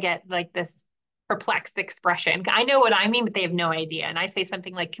students, I get like this perplexed expression. I know what I mean, but they have no idea. And I say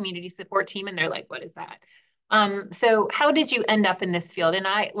something like community support team and they're like, what is that? So how did you end up in this field? And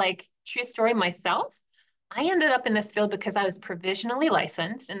I like true story myself. I ended up in this field because I was provisionally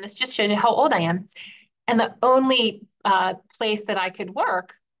licensed, and this just shows you how old I am. And the only place that I could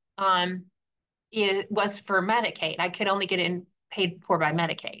work was for Medicaid. I could only get in paid for by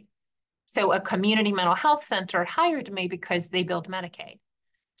Medicaid. So a community mental health center hired me because they billed Medicaid.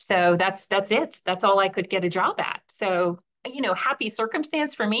 So that's it. That's all I could get a job at. So, happy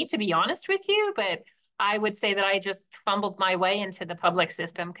circumstance for me, to be honest with you, but I would say that I just fumbled my way into the public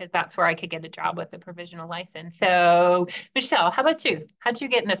system because that's where I could get a job with a provisional license. So, Michelle, how about you? How'd you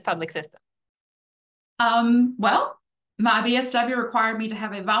get in this public system? Well, my BSW required me to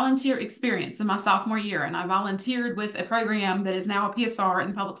have a volunteer experience in my sophomore year, and I volunteered with a program that is now a PSR in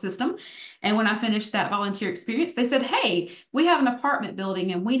the public system. And when I finished that volunteer experience, they said, hey, we have an apartment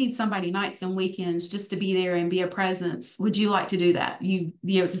building and we need somebody nights and weekends just to be there and be a presence. Would you like to do that?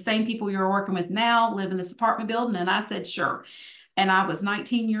 It's the same people you're working with now live in this apartment building. And I said, sure. And I was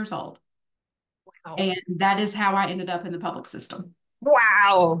 19 years old. Wow. And that is how I ended up in the public system.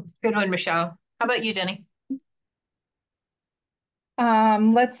 Wow. Good one, Michelle. How about you, Jenny?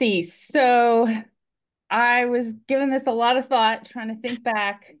 Let's see. So I was giving this a lot of thought, trying to think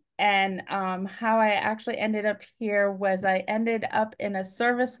back, and how I actually ended up here was I ended up in a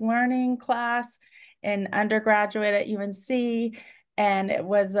service learning class in undergraduate at UNC, and it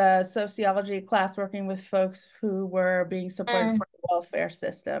was a sociology class working with folks who were being supported by the welfare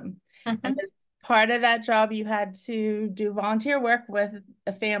system. And as part of that job, you had to do volunteer work with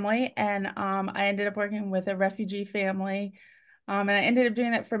a family, and I ended up working with a refugee family. And I ended up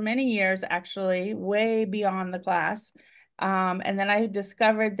doing that for many years, actually, way beyond the class. And then I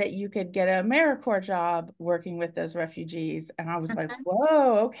discovered that you could get an AmeriCorps job working with those refugees. And I was like,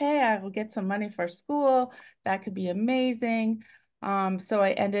 whoa, okay, I will get some money for school. That could be amazing. So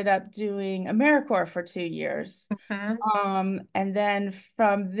I ended up doing AmeriCorps for 2 years. And then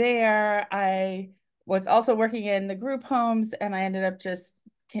from there, I was also working in the group homes, and I ended up just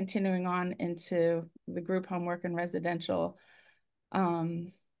continuing on into the group home work and residential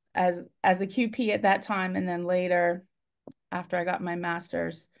as a QP at that time, and then later, after I got my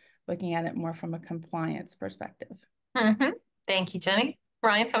master's, looking at it more from a compliance perspective. Thank you, Jenny.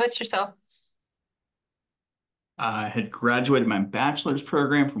 Ryan, how about yourself? I had graduated my bachelor's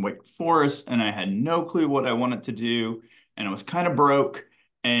program from Wake Forest, and I had no clue what I wanted to do, and I was kind of broke.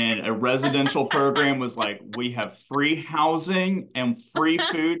 And a residential program was like, we have free housing and free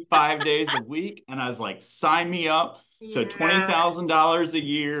food 5 days a week. And I was like, sign me up. So $20,000 a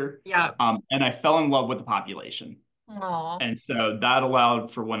year. Yeah. And I fell in love with the population. Aww. And so that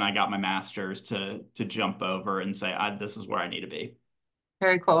allowed for when I got my master's to jump over and say, this is where I need to be.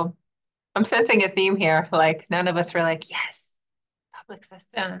 Very cool. I'm sensing a theme here. Like none of us were like, yes, public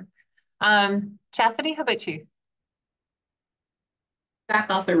system. Chastity, how about you? Back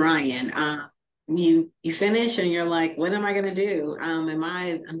off at Ryan. You finish and you're like, what am I gonna do? And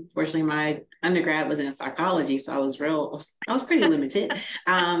unfortunately my undergrad was in psychology, so I was pretty limited.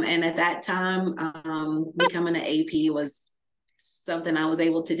 And at that time, becoming an AP was something I was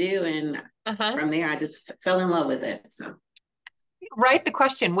able to do, and from there I just fell in love with it. So right, the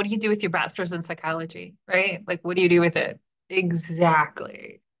question, what do you do with your bachelor's in psychology, right? Like, what do you do with it?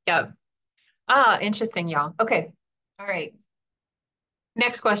 Exactly. Yep. Interesting, y'all. Okay. All right.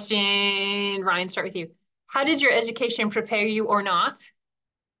 Next question, Ryan, start with you. How did your education prepare you or not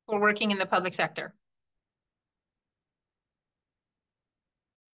for working in the public sector?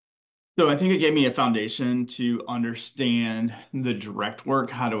 So I think it gave me a foundation to understand the direct work,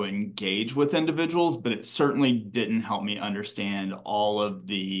 how to engage with individuals, but it certainly didn't help me understand all of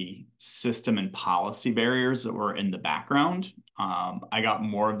the system and policy barriers that were in the background. I got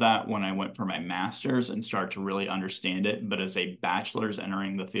more of that when I went for my master's and started to really understand it. But as a bachelor's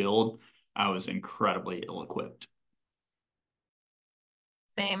entering the field, I was incredibly ill-equipped.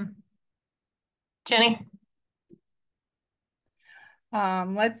 Same. Jenny?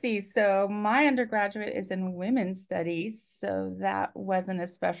 Let's see. So my undergraduate is in women's studies, so that wasn't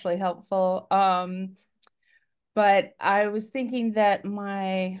especially helpful. But I was thinking that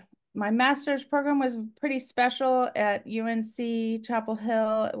my master's program was pretty special at UNC Chapel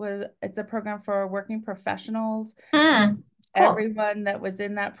Hill. It's a program for working professionals. Cool. Everyone that was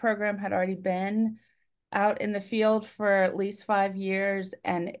in that program had already been out in the field for at least 5 years,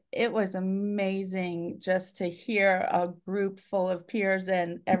 and it was amazing just to hear a group full of peers,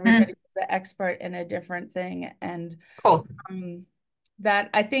 and everybody was an expert in a different thing. And cool. That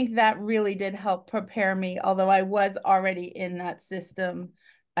I think that really did help prepare me, although I was already in that system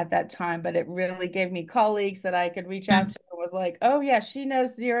at that time, but it really gave me colleagues that I could reach out to. It was like, oh yeah, she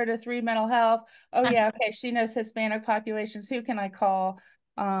knows 0 to 3 mental health. Oh yeah, okay, she knows Hispanic populations. Who can I call?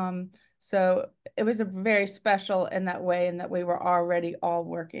 So it was a very special in that way, in that we were already all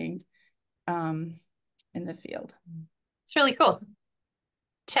working in the field. It's really cool.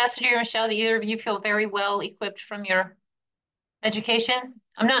 Chastity or Michelle, do either of you feel very well equipped from your education?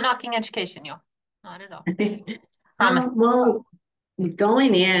 I'm not knocking education, y'all. Not at all. Promise. Well,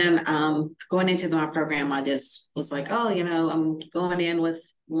 going into my program, I just was like, oh, I'm going in with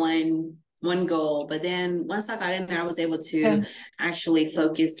one goal. But then once I got in there, I was able to actually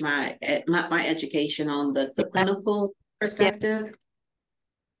focus my education on the clinical perspective.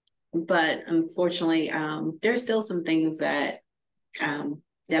 But unfortunately, there's still some things that I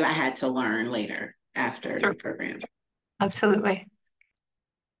had to learn later after the program. Absolutely.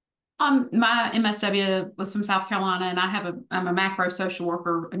 My MSW was from South Carolina, and I'm a macro social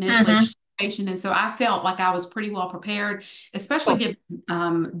worker initially, and so I felt like I was pretty well prepared, especially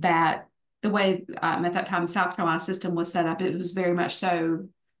given that the way at that time the South Carolina system was set up, it was very much so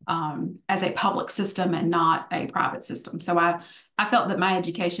as a public system and not a private system. So I felt that my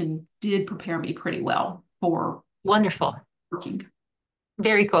education did prepare me pretty well for working.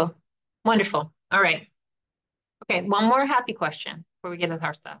 Very cool. Wonderful. All right. Okay, one more happy question before we get into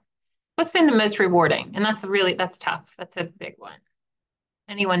our stuff. What's been the most rewarding? And that's tough. That's a big one.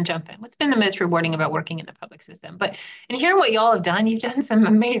 Anyone jump in? What's been the most rewarding about working in the public system? And hearing what y'all have done, you've done some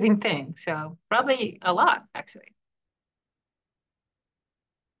amazing things. So probably a lot, actually.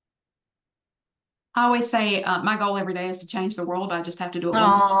 I always say my goal every day is to change the world. I just have to do it one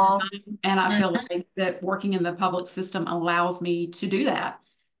time. And I feel like that working in the public system allows me to do that.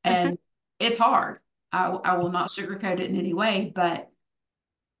 And it's hard. I will not sugarcoat it in any way, but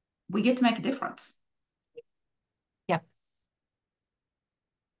we get to make a difference. Yeah.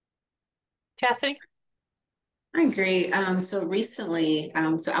 Chastity? I agree. So recently,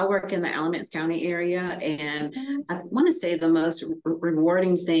 so I work in the Alamance County area, and I want to say the most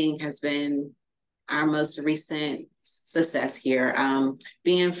rewarding thing has been our most recent success here.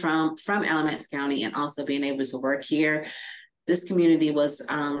 Being from Alamance County and also being able to work here, this community was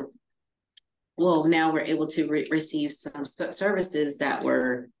well, now we're able to receive some services that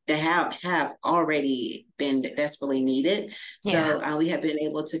have already been desperately needed. So we have been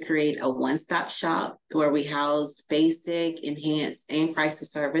able to create a one-stop shop where we house basic, enhanced, and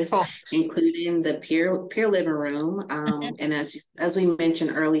crisis service, including the peer living room. And as we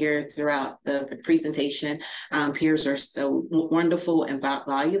mentioned earlier throughout the presentation, peers are so wonderful and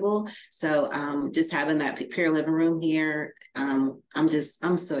valuable. So just having that peer living room here, I'm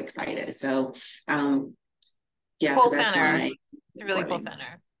so excited. So yeah, cool so that's center. why It's a really cool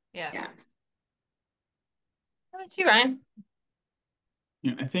center. Yeah. Yeah. How about you, Ryan?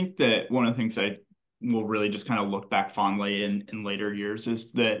 Yeah, I think that one of the things I will really just kind of look back fondly in later years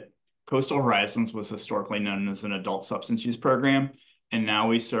is that Coastal Horizons was historically known as an adult substance use program, and now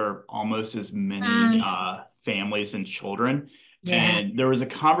we serve almost as many families and children. Yeah. And there was a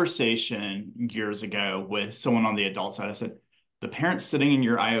conversation years ago with someone on the adult side. I said, the parent sitting in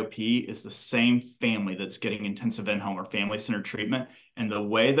your IOP is the same family that's getting intensive in-home or family-centered treatment. And the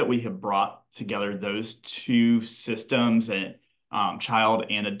way that we have brought together those two systems and child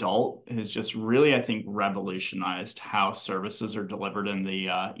and adult has just really, I think, revolutionized how services are delivered in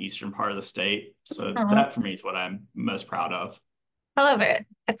the eastern part of the state. So that for me is what I'm most proud of. I love it.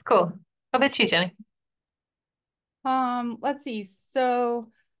 It's cool. How about you, Jenny? Let's see. So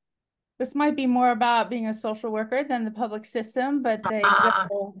this might be more about being a social worker than the public system, but they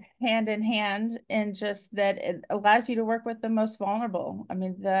go hand in hand in just that it allows you to work with the most vulnerable. I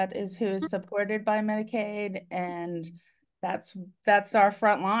mean, that is who is supported by Medicaid, and that's our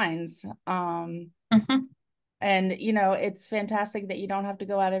front lines. And you know, it's fantastic that you don't have to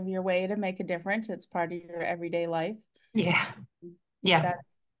go out of your way to make a difference. It's part of your everyday life. Yeah. Yeah.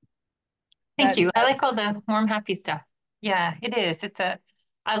 Thank you. I like all the warm, happy stuff. Yeah, it is.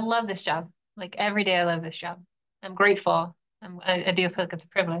 I love this job. Like every day I love this job. I'm grateful. I do feel like it's a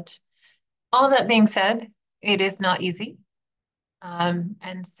privilege. All that being said, it is not easy. And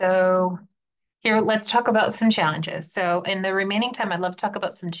so here, let's talk about some challenges. So in the remaining time, I'd love to talk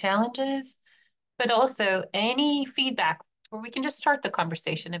about some challenges, but also any feedback where we can just start the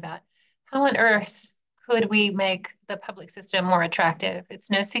conversation about how on earth could we make the public system more attractive? It's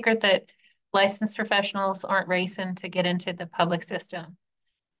no secret that licensed professionals aren't racing to get into the public system.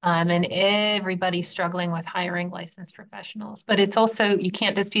 And everybody's struggling with hiring licensed professionals. But it's also, you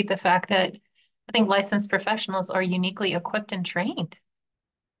can't dispute the fact that I think licensed professionals are uniquely equipped and trained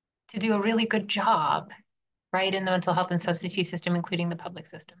to do a really good job, right, in the mental health and substance use system, including the public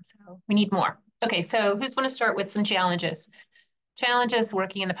system. So we need more. Okay, so who's going to start with some challenges? Challenges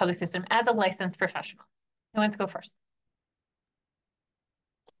working in the public system as a licensed professional. Who wants to go first?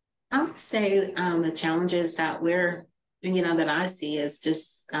 I would say the challenges that that I see is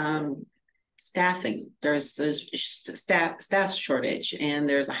just staffing. There's staff shortage, and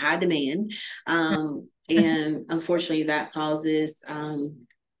there's a high demand, and unfortunately that causes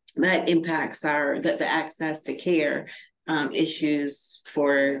that impacts the access to care issues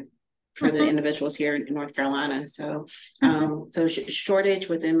for the individuals here in North Carolina. So shortage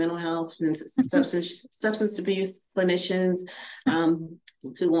within mental health and substance abuse clinicians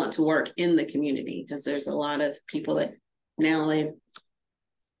who want to work in the community, because there's a lot of people that now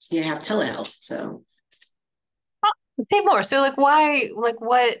you have telehealth. So say more. So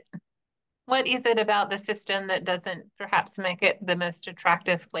what is it about the system that doesn't perhaps make it the most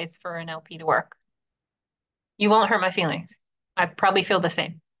attractive place for an LP to work? You won't hurt my feelings. I probably feel the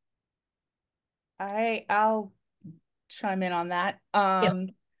same. I'll chime in on that.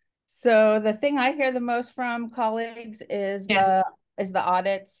 So the thing I hear the most from colleagues is the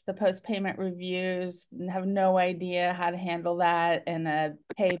audits, the post-payment reviews, and have no idea how to handle that, and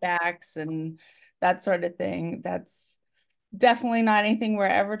paybacks and that sort of thing. That's definitely not anything we're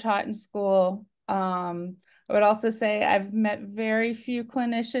ever taught in school. I would also say I've met very few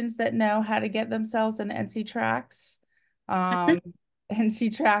clinicians that know how to get themselves an NC Tracks.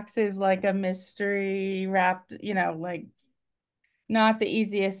 NC Tracks is like a mystery wrapped, like not the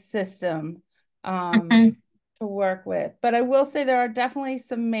easiest system to work with. But I will say there are definitely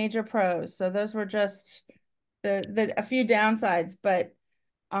some major pros. So those were just a few downsides, but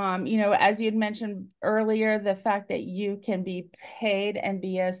You know, as you had mentioned earlier, the fact that you can be paid and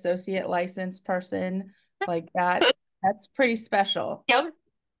be an associate licensed person like that, that's pretty special. Yep.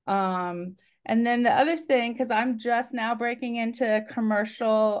 And then the other thing, because I'm just now breaking into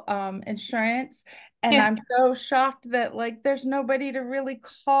commercial insurance, and Yeah. I'm so shocked that like there's nobody to really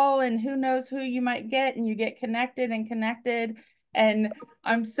call, and who knows who you might get, and you get connected and connected. And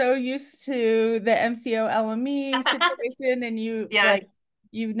I'm so used to the MCO LME situation, and you Yeah. like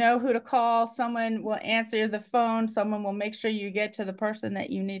you know who to call, someone will answer the phone, someone will make sure you get to the person that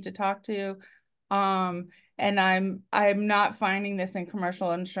you need to talk to. And I'm not finding this in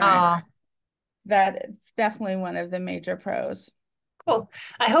commercial insurance. Oh, That it's definitely one of the major pros. cool.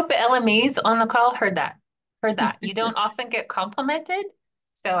 I hope the LMEs on the call heard that. Heard that. You don't often get complimented,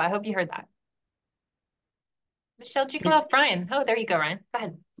 so I hope you heard that. Michelle, did you come off Brian? Oh, there you go, Ryan. Go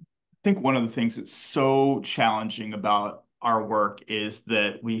ahead. I think one of the things that's so challenging about our work is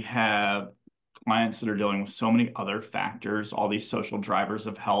that we have clients that are dealing with so many other factors, all these social drivers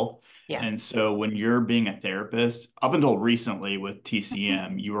of health. Yeah. And so when you're being a therapist, up until recently with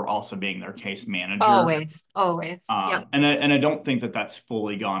TCM, you were also being their case manager. Always, always. Yep. And I don't think that that's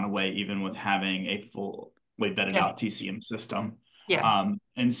fully gone away, even with having a fully vetted out TCM system. Yeah.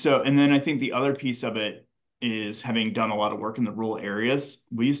 And then I think the other piece of it is, having done a lot of work in the rural areas,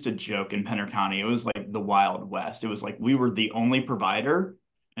 we used to joke in Penner County, it was like the Wild West. It was like we were the only provider.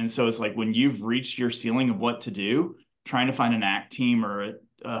 And so it's like when you've reached your ceiling of what to do, trying to find an ACT team or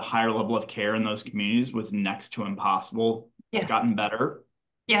a higher level of care in those communities was next to impossible. Yes. It's gotten better.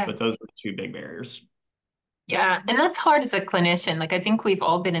 Yeah. But those are two big barriers. Yeah. And that's hard as a clinician. Like, I think we've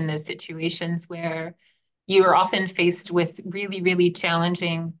all been in those situations where you are often faced with really, really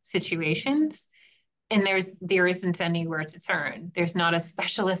challenging situations. And there isn't anywhere to turn. There's not a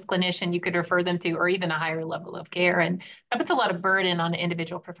specialist clinician you could refer them to, or even a higher level of care. And that puts a lot of burden on an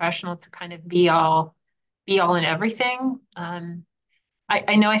individual professional to kind of be all in everything.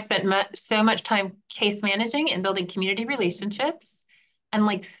 I know I spent so much time case managing and building community relationships, and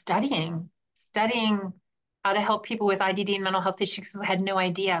like studying how to help people with IDD and mental health issues, because I had no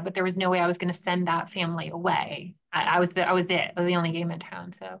idea, but there was no way I was going to send that family away. I was the only game in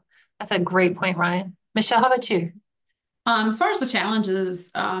town. So that's a great point, Ryan. Michelle, how about you? As far as the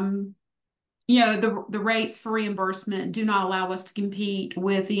challenges, you know, the rates for reimbursement do not allow us to compete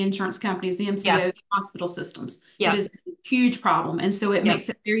with the insurance companies, the MCOs, Yeah. hospital systems. Yeah. It is a huge problem. And so it Yeah. makes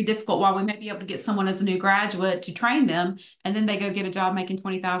it very difficult. While we may be able to get someone as a new graduate to train them, and then they go get a job making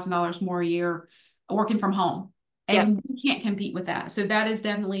 $20,000 more a year working from home. And we can't compete with that. So that is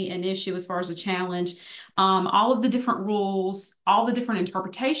definitely an issue as far as a challenge. All of the different rules, all the different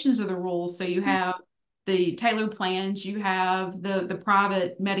interpretations of the rules. So you have the tailored plans, you have the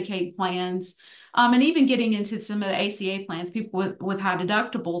private Medicaid plans, and even getting into some of the ACA plans, people with high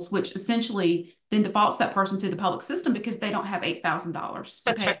deductibles, which essentially then defaults that person to the public system because they don't have $8,000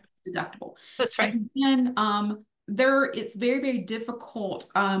 to pay deductible. That's right. And then it's very, very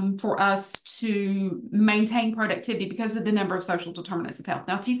difficult for us to maintain productivity because of the number of social determinants of health.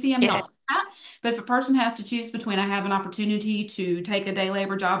 Now, TCM helps with that, but if a person has to choose between I have an opportunity to take a day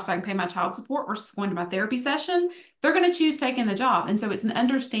labor job so I can pay my child support versus going to my therapy session, they're going to choose taking the job. And so it's an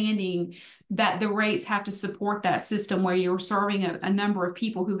understanding that the rates have to support that system where you're serving a number of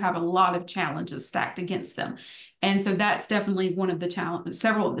people who have a lot of challenges stacked against them. And so that's definitely one of the challenges,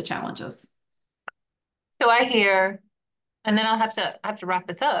 several of the challenges. So I hear, and then I'll have to wrap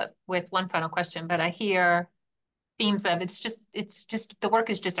this up with one final question, but I hear themes of it's just the work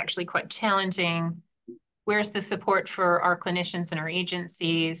is just actually quite challenging. Where's the support for our clinicians and our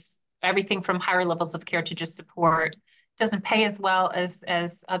agencies? Everything from higher levels of care to just support. Doesn't pay as well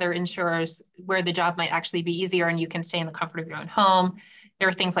as other insurers, where the job might actually be easier and you can stay in the comfort of your own home. There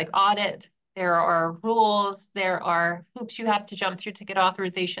are things like audit. There are rules. There are hoops you have to jump through to get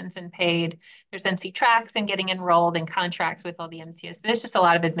authorizations and paid. There's NC tracks and getting enrolled in contracts with all the MCOs. There's just a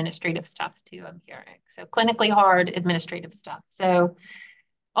lot of administrative stuff too, I'm hearing. So clinically hard administrative stuff. So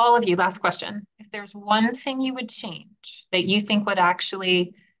all of you, last question. If there's one thing you would change that you think would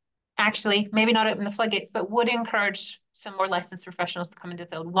actually, maybe not open the floodgates, but would encourage some more licensed professionals to come into the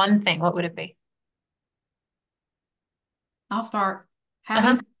field, one thing, what would it be? I'll start.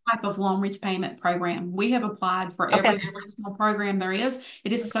 Having some type of loan repayment program. We have applied for every personal program there is.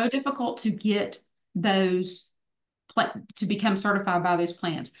 It is so difficult to get those to become certified by those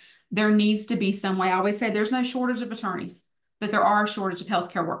plans. There needs to be some way. I always say there's no shortage of attorneys, but there are a shortage of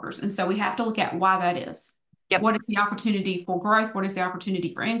healthcare workers. And so we have to look at why that is. Yep. What is the opportunity for growth? What is the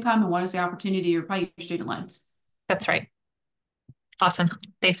opportunity for income? And what is the opportunity to repay your student loans? That's right. Awesome.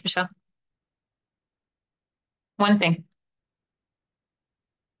 Thanks, Michelle. One thing.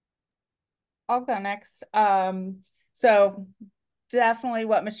 I'll go next. So definitely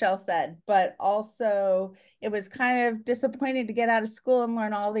what Michelle said, but also it was kind of disappointing to get out of school and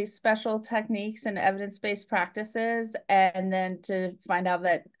learn all these special techniques and evidence-based practices, and then to find out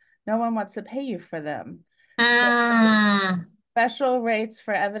that no one wants to pay you for them. So special rates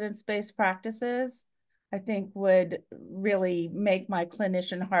for evidence-based practices, I think would really make my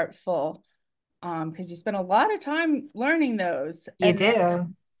clinician heart full, because you spend a lot of time learning those. You do.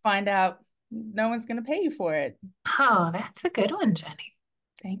 Find out no one's going to pay you for it. Oh, that's a good one, Jenny.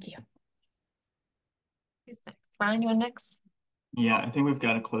 Thank you. Who's next? Ryan, you want next? Yeah, I think we've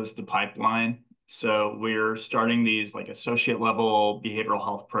got to close the pipeline. So we're starting these like associate level behavioral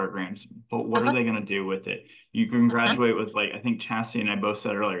health programs, but what are they going to do with it? You can graduate with, like, I think Chastity and I both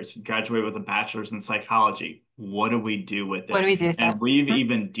said earlier, so graduate with a bachelor's in psychology. What do we do with it? What do we do with And that? we've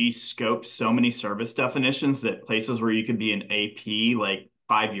even de-scoped so many service definitions that places where you could be an AP like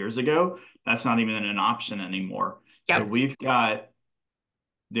 5 years ago, that's not even an option anymore. Yep. So we've got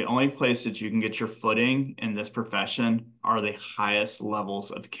the only place that you can get your footing in this profession are the highest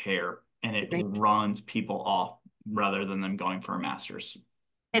levels of care, and it runs people off rather than them going for a master's.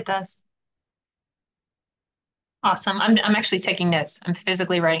 It does. Awesome. I'm actually taking notes. I'm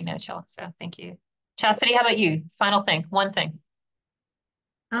physically writing notes, y'all. So thank you. Chastity, how about you? Final thing, one thing.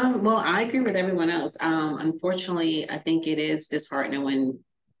 Well, I agree with everyone else. Unfortunately, I think it is disheartening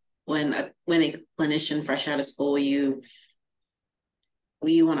when a clinician fresh out of school, you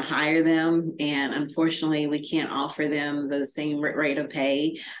want to hire them, and unfortunately we can't offer them the same rate of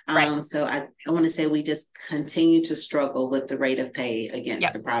pay. So I want to say we just continue to struggle with the rate of pay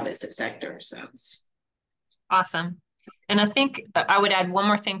against the private sector. So awesome. And I think I would add one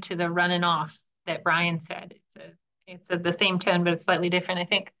more thing to the running off that Brian said. It's the same tone, but it's slightly different. I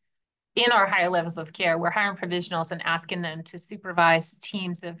think in our higher levels of care, we're hiring provisionals and asking them to supervise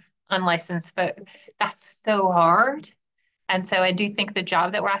teams of unlicensed folks. That's so hard. And so I do think the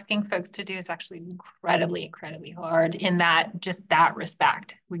job that we're asking folks to do is actually incredibly, incredibly hard in that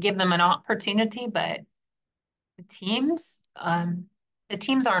respect. We give them an opportunity, but the teams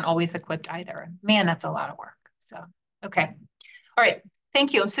aren't always equipped either. Man, that's a lot of work. So, okay. All right.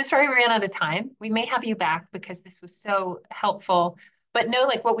 Thank you. I'm so sorry we ran out of time. We may have you back because this was so helpful, but no,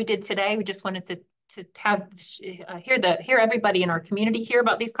 like what we did today, we just wanted to have hear everybody in our community hear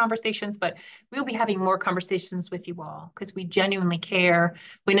about these conversations, but we'll be having more conversations with you all because we genuinely care.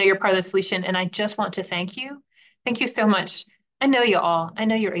 We know you're part of the solution, and I just want to thank you. Thank you so much. I know you all. I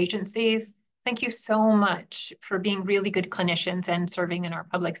know your agencies. Thank you so much for being really good clinicians and serving in our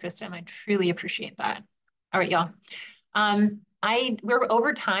public system. I truly appreciate that. All right, y'all. We're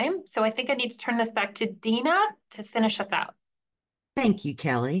over time, so I think I need to turn this back to Dina to finish us out. Thank you,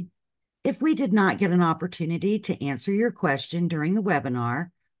 Kelly. If we did not get an opportunity to answer your question during the webinar,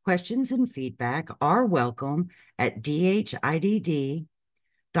 questions and feedback are welcome at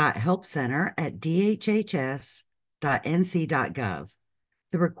dhIDD.helpcenter@dhhs.nc.gov.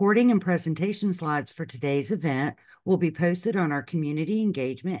 The recording and presentation slides for today's event will be posted on our community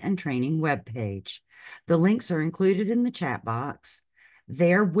engagement and training webpage. The links are included in the chat box.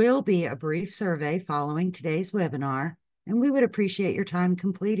 There will be a brief survey following today's webinar, and we would appreciate your time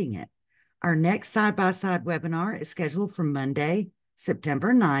completing it. Our next side-by-side webinar is scheduled for Monday,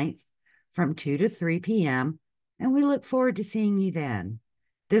 September 9th from 2 to 3 p.m., and we look forward to seeing you then.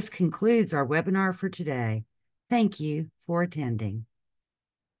 This concludes our webinar for today. Thank you for attending.